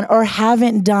you've done or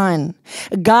haven't done.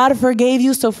 God forgave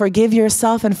you, so forgive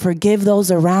yourself and forgive those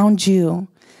around you.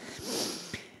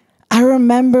 I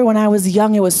remember when I was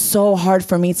young, it was so hard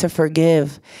for me to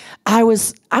forgive. I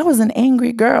was an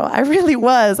angry girl. I really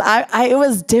was. It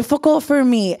was difficult for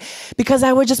me because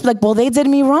I would just be like, well, they did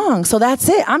me wrong, so that's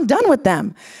it. I'm done with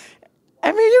them.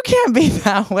 I mean, you can't be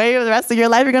that way the rest of your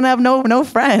life. You're going to have no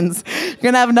friends. You're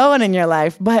going to have no one in your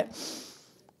life. But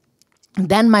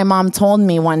then my mom told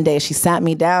me one day, she sat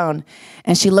me down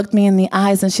and she looked me in the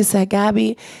eyes and she said,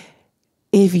 Gabby,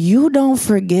 if you don't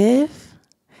forgive,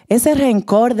 ese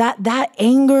rencor, that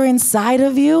anger inside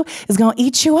of you is going to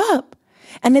eat you up.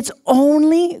 And it's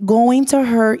only going to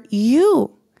hurt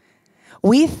you.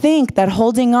 We think that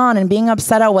holding on and being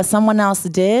upset at what someone else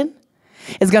did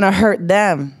is going to hurt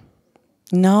them.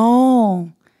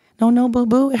 No,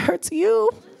 boo-boo, it hurts you.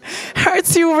 It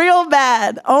hurts you real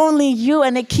bad. Only you,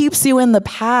 and it keeps you in the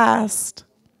past.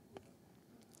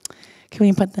 Can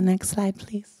we put the next slide,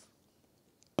 please?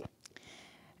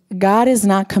 God is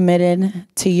not committed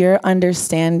to your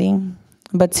understanding,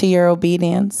 but to your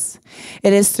obedience.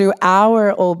 It is through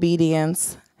our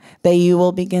obedience that you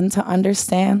will begin to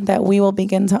understand, that we will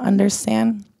begin to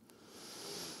understand.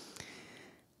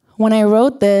 When I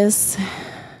wrote this,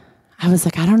 I was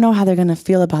like, I don't know how they're going to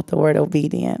feel about the word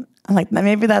obedient. I'm like,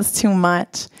 maybe that's too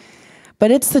much.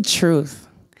 But it's the truth.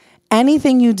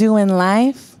 Anything you do in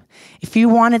life, if you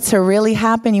want it to really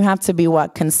happen, you have to be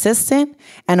what? Consistent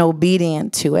and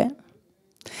obedient to it.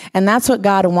 And that's what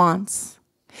God wants.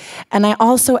 And I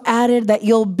also added that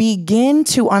you'll begin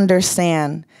to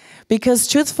understand. Because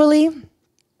truthfully,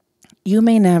 you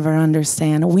may never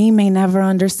understand. We may never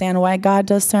understand why God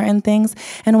does certain things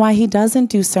and why he doesn't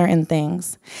do certain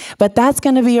things. But that's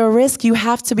going to be a risk you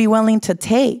have to be willing to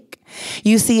take.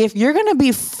 You see, if you're going to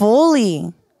be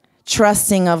fully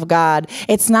trusting of God,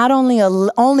 it's not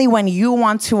only when you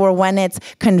want to or when it's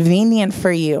convenient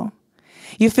for you.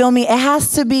 You feel me? It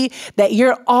has to be that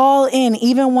you're all in,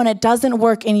 even when it doesn't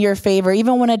work in your favor,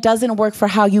 even when it doesn't work for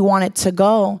how you want it to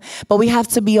go. But we have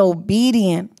to be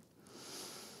obedient.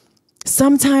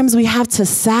 Sometimes we have to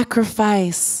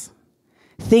sacrifice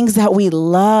things that we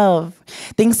love,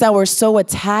 things that we're so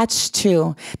attached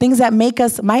to, things that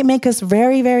might make us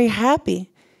very, very happy.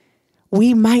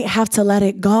 We might have to let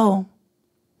it go.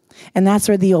 And that's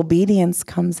where the obedience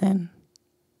comes in.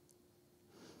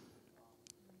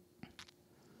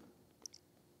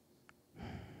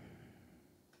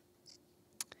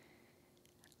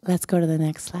 Let's go to the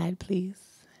next slide, please.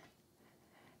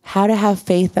 How to have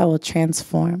faith that will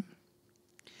transform.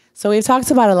 So we've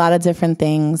talked about a lot of different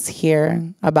things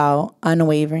here about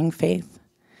unwavering faith.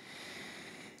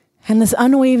 And this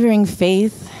unwavering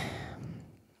faith,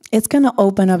 it's going to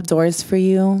open up doors for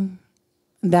you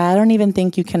that I don't even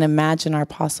think you can imagine are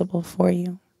possible for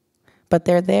you. But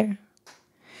they're there.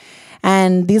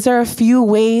 And these are a few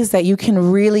ways that you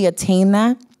can really attain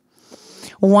that.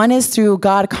 One is through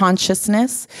God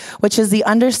consciousness, which is the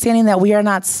understanding that we are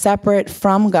not separate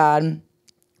from God.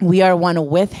 We are one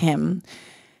with him.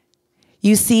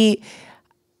 You see,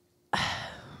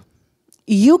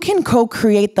 you can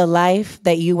co-create the life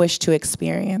that you wish to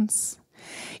experience.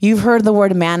 You've heard the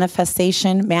word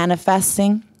manifestation,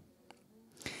 manifesting.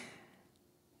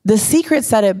 The Secret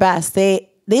said it best.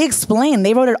 They explained,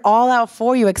 they wrote it all out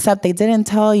for you, except they didn't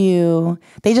tell you.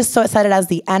 They just said it as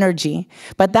the energy.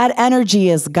 But that energy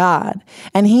is God.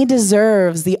 And he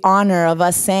deserves the honor of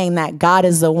us saying that God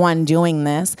is the one doing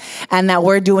this and that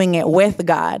we're doing it with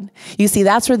God. You see,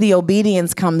 that's where the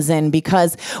obedience comes in,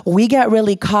 because we get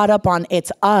really caught up on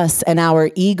it's us and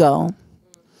our ego.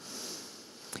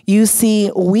 You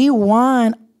see, we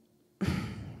want,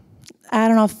 I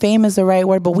don't know if fame is the right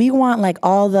word, but we want like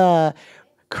all the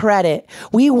credit.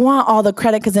 We want all the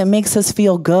credit because it makes us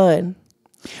feel good.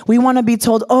 We want to be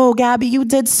told, oh, Gabby, you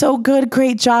did so good.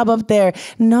 Great job up there.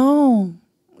 No,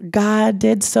 God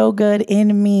did so good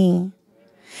in me.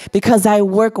 because I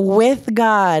work with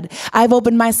God. I've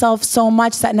opened myself so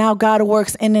much that now God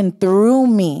works in and through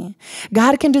me.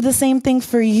 God can do the same thing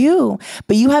for you,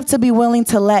 but you have to be willing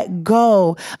to let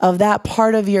go of that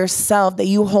part of yourself that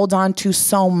you hold on to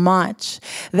so much.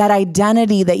 That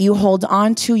identity that you hold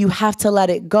on to, you have to let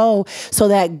it go so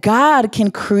that God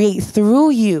can create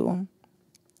through you.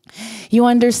 You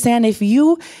understand, if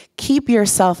you keep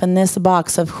yourself in this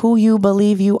box of who you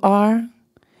believe you are,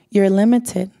 you're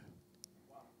limited.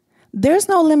 There's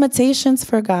no limitations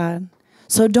for God,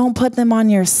 so don't put them on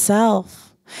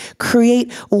yourself.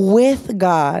 Create with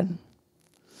God.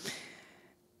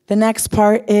 The next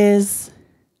part is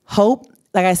hope.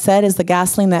 Like I said, is the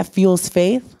gasoline that fuels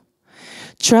faith.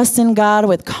 Trust in God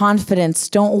with confidence.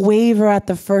 Don't waver at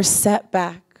the first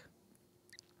setback.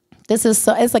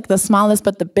 It's like the smallest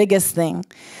but the biggest thing.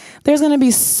 There's going to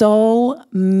be so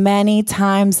many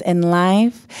times in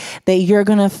life that you're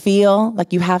going to feel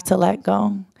like you have to let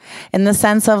go. In the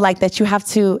sense of like that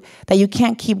you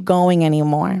can't keep going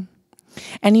anymore.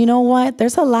 And you know what?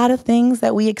 There's a lot of things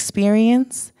that we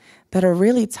experience that are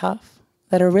really tough,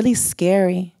 that are really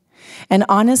scary. And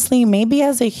honestly, maybe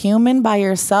as a human by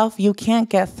yourself, you can't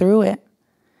get through it.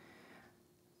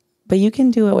 But you can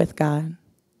do it with God.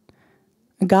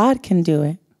 God can do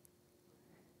it.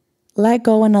 Let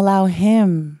go and allow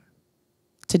Him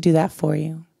to do that for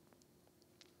you.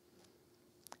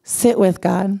 Sit with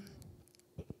God.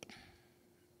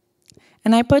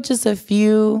 And I put just a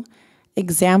few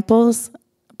examples,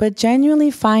 but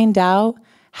genuinely find out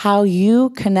how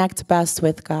you connect best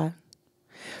with God.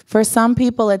 For some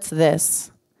people, it's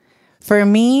this. For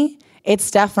me,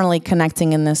 it's definitely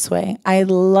connecting in this way. I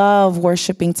love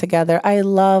worshiping together. I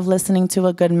love listening to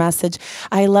a good message.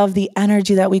 I love the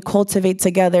energy that we cultivate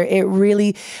together. It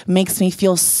really makes me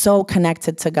feel so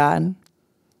connected to God.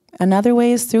 Another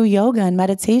way is through yoga and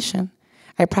meditation.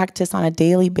 I practice on a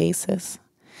daily basis.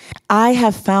 I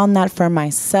have found that for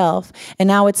myself, and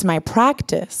now it's my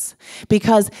practice,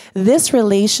 because this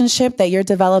relationship that you're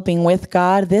developing with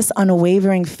God, this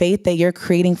unwavering faith that you're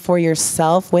creating for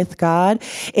yourself with God,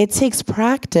 it takes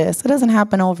practice. It doesn't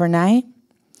happen overnight.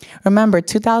 Remember,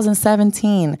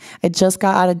 2017, I just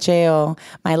got out of jail.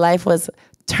 My life was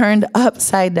turned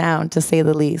upside down, to say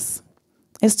the least.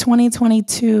 It's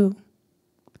 2022.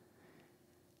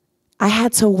 I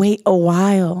had to wait a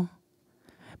while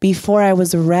before I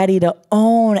was ready to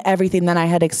own everything that I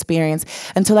had experienced,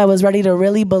 until I was ready to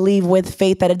really believe with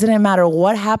faith that it didn't matter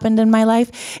what happened in my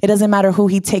life. It doesn't matter who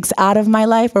He takes out of my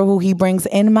life or who He brings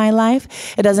in my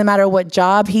life. It doesn't matter what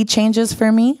job He changes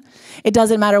for me. It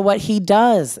doesn't matter what He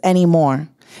does anymore,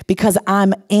 because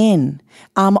I'm in.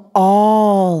 I'm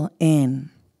all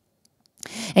in.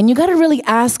 And you got to really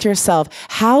ask yourself,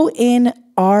 how in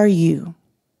are you?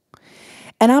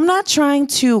 And I'm not trying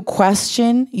to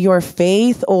question your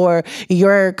faith or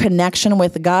your connection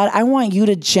with God. I want you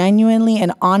to genuinely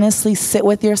and honestly sit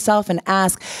with yourself and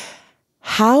ask,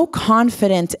 how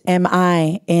confident am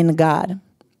I in God?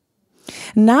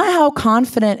 Not how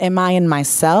confident am I in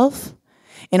myself,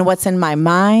 in what's in my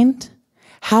mind.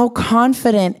 How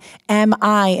confident am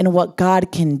I in what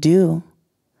God can do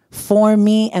for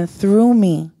me and through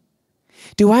me?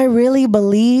 Do I really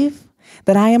believe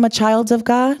that I am a child of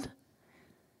God?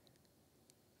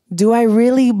 Do I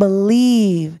really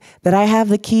believe that I have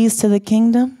the keys to the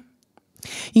kingdom?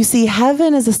 You see,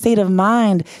 heaven is a state of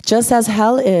mind, just as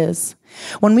hell is.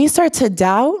 When we start to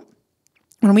doubt,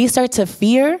 when we start to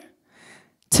fear,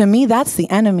 to me, that's the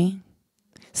enemy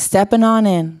stepping on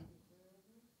in.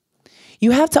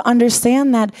 You have to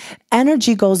understand that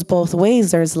energy goes both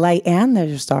ways. There's light and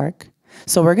there's dark.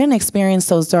 So we're going to experience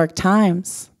those dark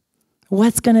times.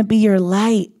 What's going to be your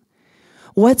light?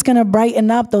 What's going to brighten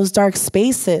up those dark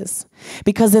spaces?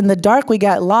 Because in the dark, we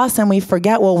get lost and we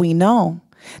forget what we know,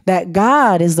 that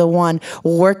God is the one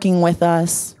working with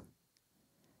us,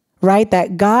 right?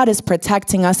 That God is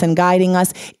protecting us and guiding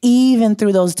us even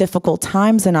through those difficult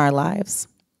times in our lives.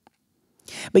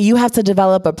 But you have to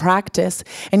develop a practice,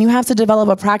 and you have to develop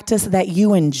a practice that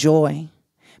you enjoy,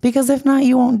 because if not,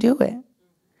 you won't do it.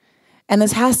 And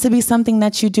this has to be something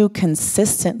that you do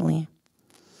consistently.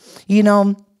 You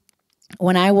know,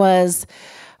 when I was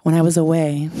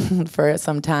away for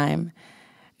some time,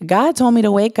 God told me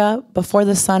to wake up before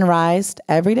the sun rised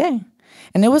every day.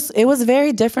 And it was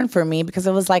very different for me, because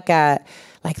it was like at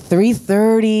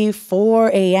 3:30,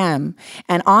 4 a.m.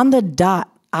 And on the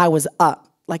dot, I was up.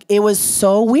 Like, it was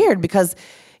so weird, because,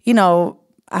 you know,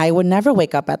 I would never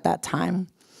wake up at that time.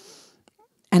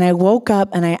 And I woke up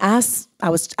and I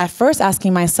was at first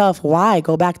asking myself, why?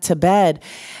 Go back to bed.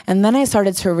 And then I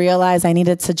started to realize I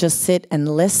needed to just sit and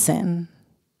listen.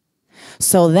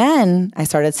 So then I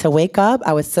started to wake up.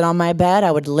 I would sit on my bed.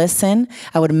 I would listen.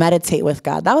 I would meditate with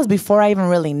God. That was before I even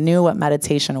really knew what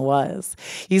meditation was.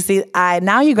 You see,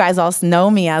 now you guys all know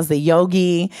me as the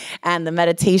yogi and the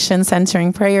meditation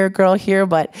centering prayer girl here,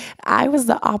 but I was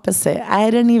the opposite. I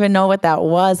didn't even know what that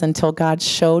was until God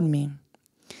showed me.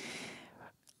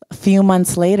 A few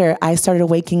months later, I started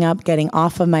waking up, getting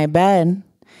off of my bed,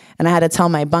 and I had to tell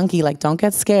my bunkie, like, don't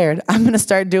get scared. I'm going to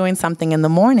start doing something in the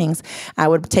mornings. I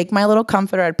would take my little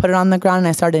comforter, I'd put it on the ground, and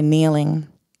I started kneeling.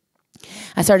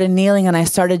 I started kneeling, and I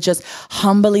started just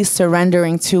humbly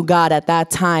surrendering to God at that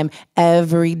time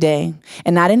every day.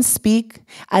 And I didn't speak.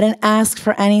 I didn't ask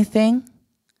for anything.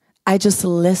 I just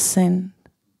listened.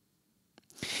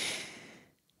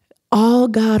 All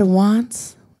God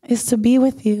wants is to be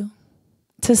with you,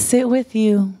 to sit with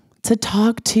you, to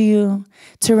talk to you,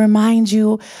 to remind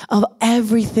you of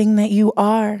everything that you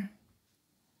are.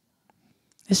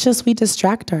 It's just we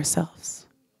distract ourselves.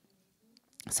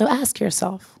 So ask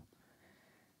yourself,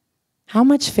 how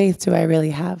much faith do I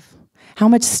really have? How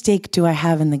much stake do I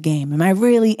have in the game? Am I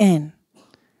really in?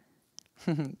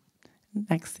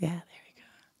 Next, yeah, there we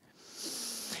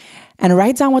go. And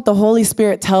write down what the Holy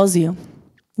Spirit tells you.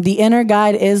 The inner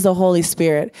guide is the Holy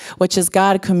Spirit, which is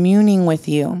God communing with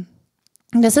you.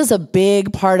 This is a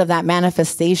big part of that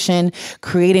manifestation,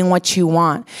 creating what you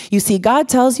want. You see, God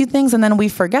tells you things and then we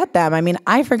forget them. I mean,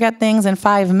 I forget things in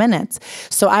 5 minutes.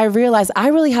 So I realized I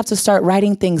really have to start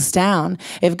writing things down.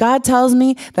 If God tells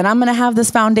me that I'm going to have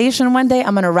this foundation one day,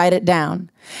 I'm going to write it down.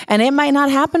 And it might not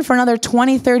happen for another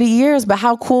 20, 30 years, but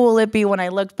how cool will it be when I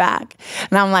look back?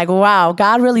 And I'm like, wow,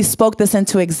 God really spoke this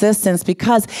into existence,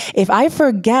 because if I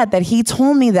forget that he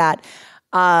told me that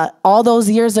all those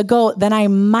years ago, then I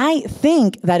might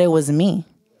think that it was me.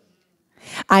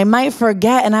 I might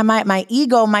forget, and my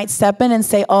ego might step in and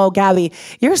say, oh, Gabby,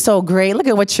 you're so great. Look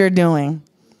at what you're doing.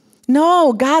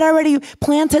 No, God already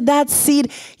planted that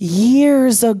seed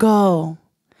years ago.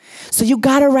 So you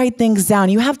got to write things down.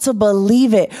 You have to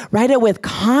believe it. Write it with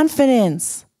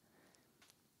confidence.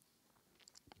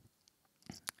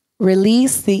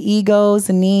 Release the ego's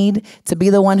need to be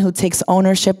the one who takes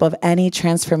ownership of any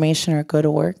transformation or good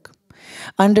work.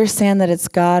 Understand that it's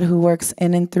God who works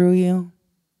in and through you.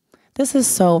 This is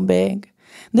so big.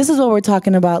 This is what we're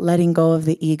talking about, letting go of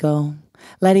the ego,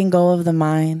 letting go of the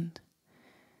mind.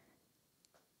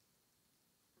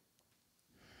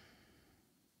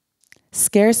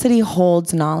 Scarcity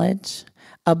holds knowledge.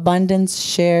 Abundance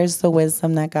shares the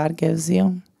wisdom that God gives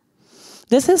you.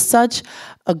 This is such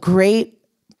a great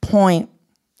point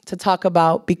to talk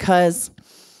about, because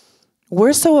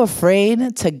we're so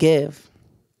afraid to give.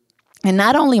 And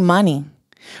not only money,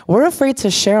 we're afraid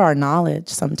to share our knowledge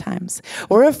sometimes.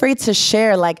 We're afraid to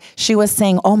share, like she was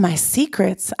saying, oh, my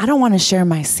secrets. I don't want to share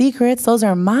my secrets. Those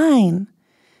are mine.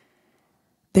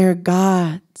 They're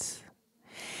God's.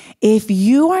 If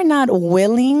you are not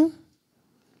willing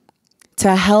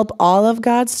to help all of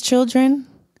God's children,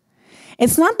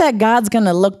 it's not that God's going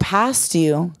to look past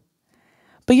you,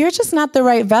 but you're just not the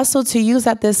right vessel to use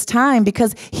at this time,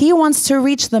 because he wants to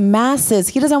reach the masses.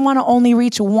 He doesn't want to only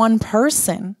reach one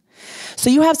person.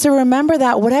 So you have to remember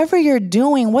that whatever you're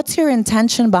doing, what's your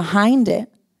intention behind it?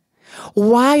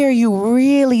 Why are you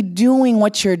really doing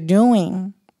what you're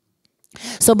doing?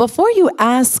 So before you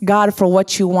ask God for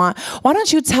what you want, why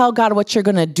don't you tell God what you're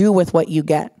going to do with what you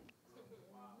get?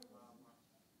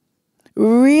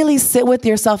 Really sit with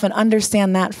yourself and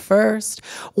understand that first.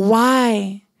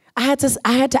 Why? I had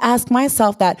to ask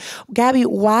myself that. Gabby,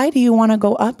 why do you want to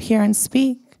go up here and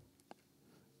speak?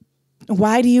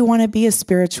 Why do you want to be a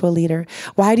spiritual leader?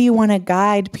 Why do you want to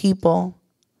guide people?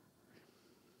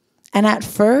 And at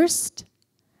first,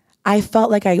 I felt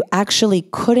like I actually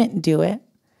couldn't do it.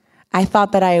 I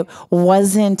thought that I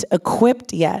wasn't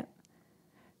equipped yet.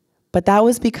 But that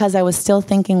was because I was still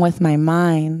thinking with my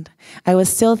mind. I was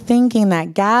still thinking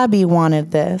that Gabby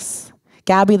wanted this.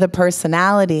 Gabby, the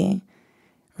personality,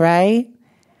 right?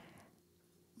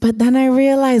 But then I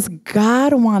realized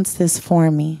God wants this for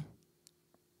me.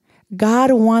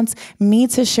 God wants me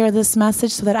to share this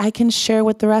message so that I can share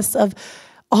with the rest of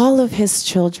all of his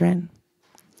children.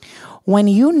 When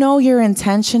you know your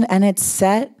intention and it's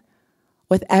set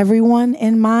with everyone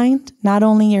in mind, not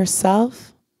only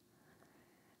yourself,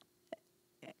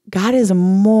 God is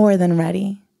more than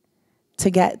ready to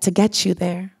get you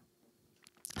there.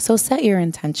 So set your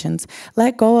intentions.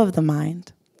 Let go of the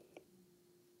mind.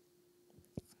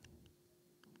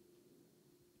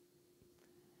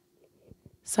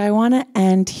 So I want to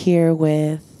end here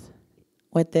with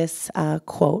this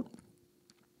quote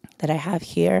that I have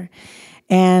here.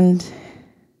 And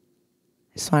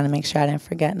I just want to make sure I didn't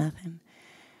forget nothing.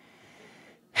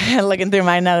 Looking through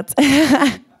my notes.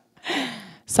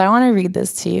 So I want to read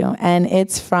this to you, and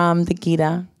it's from the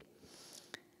Gita.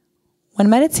 When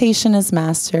meditation is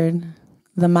mastered,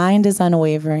 the mind is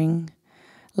unwavering,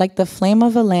 like the flame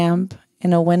of a lamp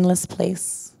in a windless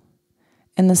place.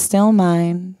 In the still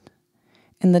mind,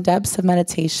 in the depths of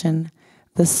meditation,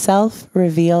 the self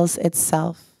reveals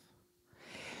itself.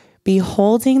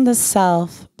 Beholding the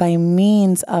self by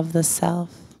means of the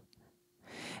self,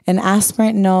 an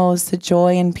aspirant knows the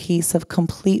joy and peace of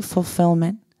complete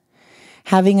fulfillment.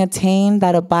 Having attained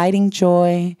that abiding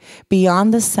joy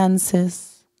beyond the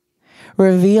senses,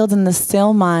 revealed in the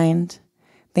still mind,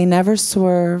 they never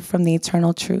swerve from the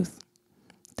eternal truth.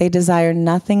 They desire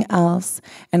nothing else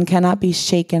and cannot be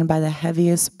shaken by the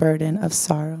heaviest burden of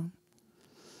sorrow.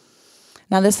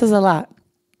 Now, this is a lot,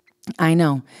 I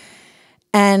know.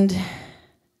 And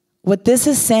what this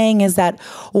is saying is that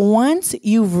once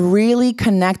you've really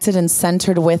connected and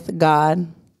centered with God,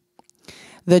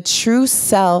 the true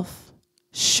self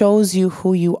shows you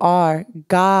who you are.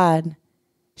 God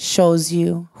shows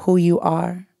you who you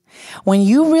are. When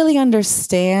you really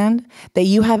understand that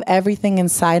you have everything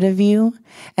inside of you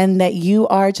and that you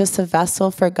are just a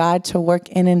vessel for God to work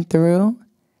in and through,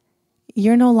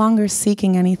 you're no longer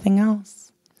seeking anything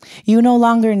else. You no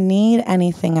longer need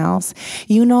anything else.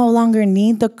 You no longer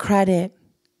need the credit.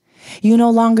 You no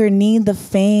longer need the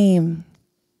fame.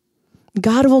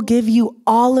 God will give you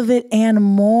all of it and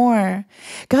more.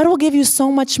 God will give you so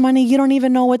much money, you don't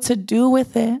even know what to do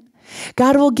with it.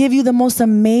 God will give you the most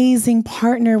amazing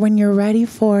partner when you're ready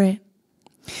for it.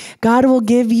 God will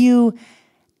give you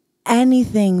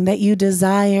anything that you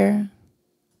desire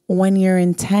when your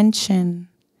intention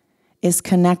is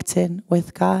connected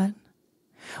with God,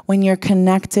 when you're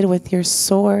connected with your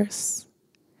source.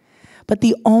 But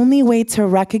the only way to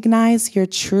recognize your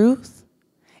truth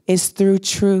is through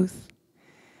truth.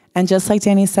 And just like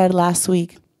Danny said last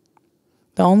week,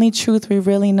 the only truth we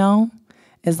really know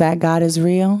is that God is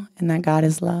real and that God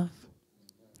is love.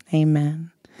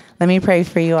 Amen. Let me pray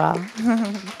for you all.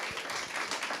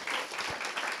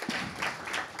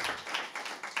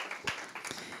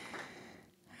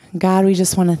 God, we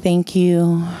just want to thank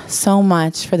you so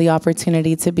much for the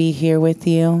opportunity to be here with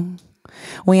you.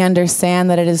 We understand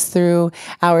that it is through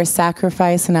our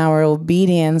sacrifice and our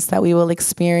obedience that we will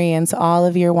experience all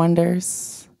of your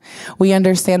wonders. We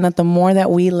understand that the more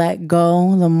that we let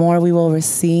go, the more we will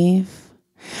receive.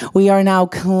 We are now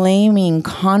claiming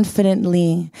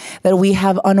confidently that we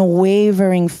have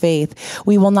unwavering faith.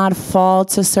 We will not fall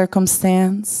to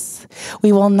circumstance.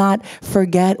 We will not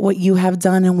forget what you have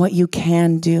done and what you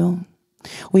can do.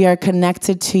 We are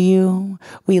connected to you.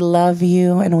 We love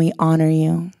you and we honor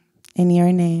you. In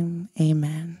your name,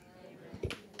 amen.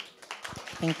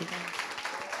 Thank you, God.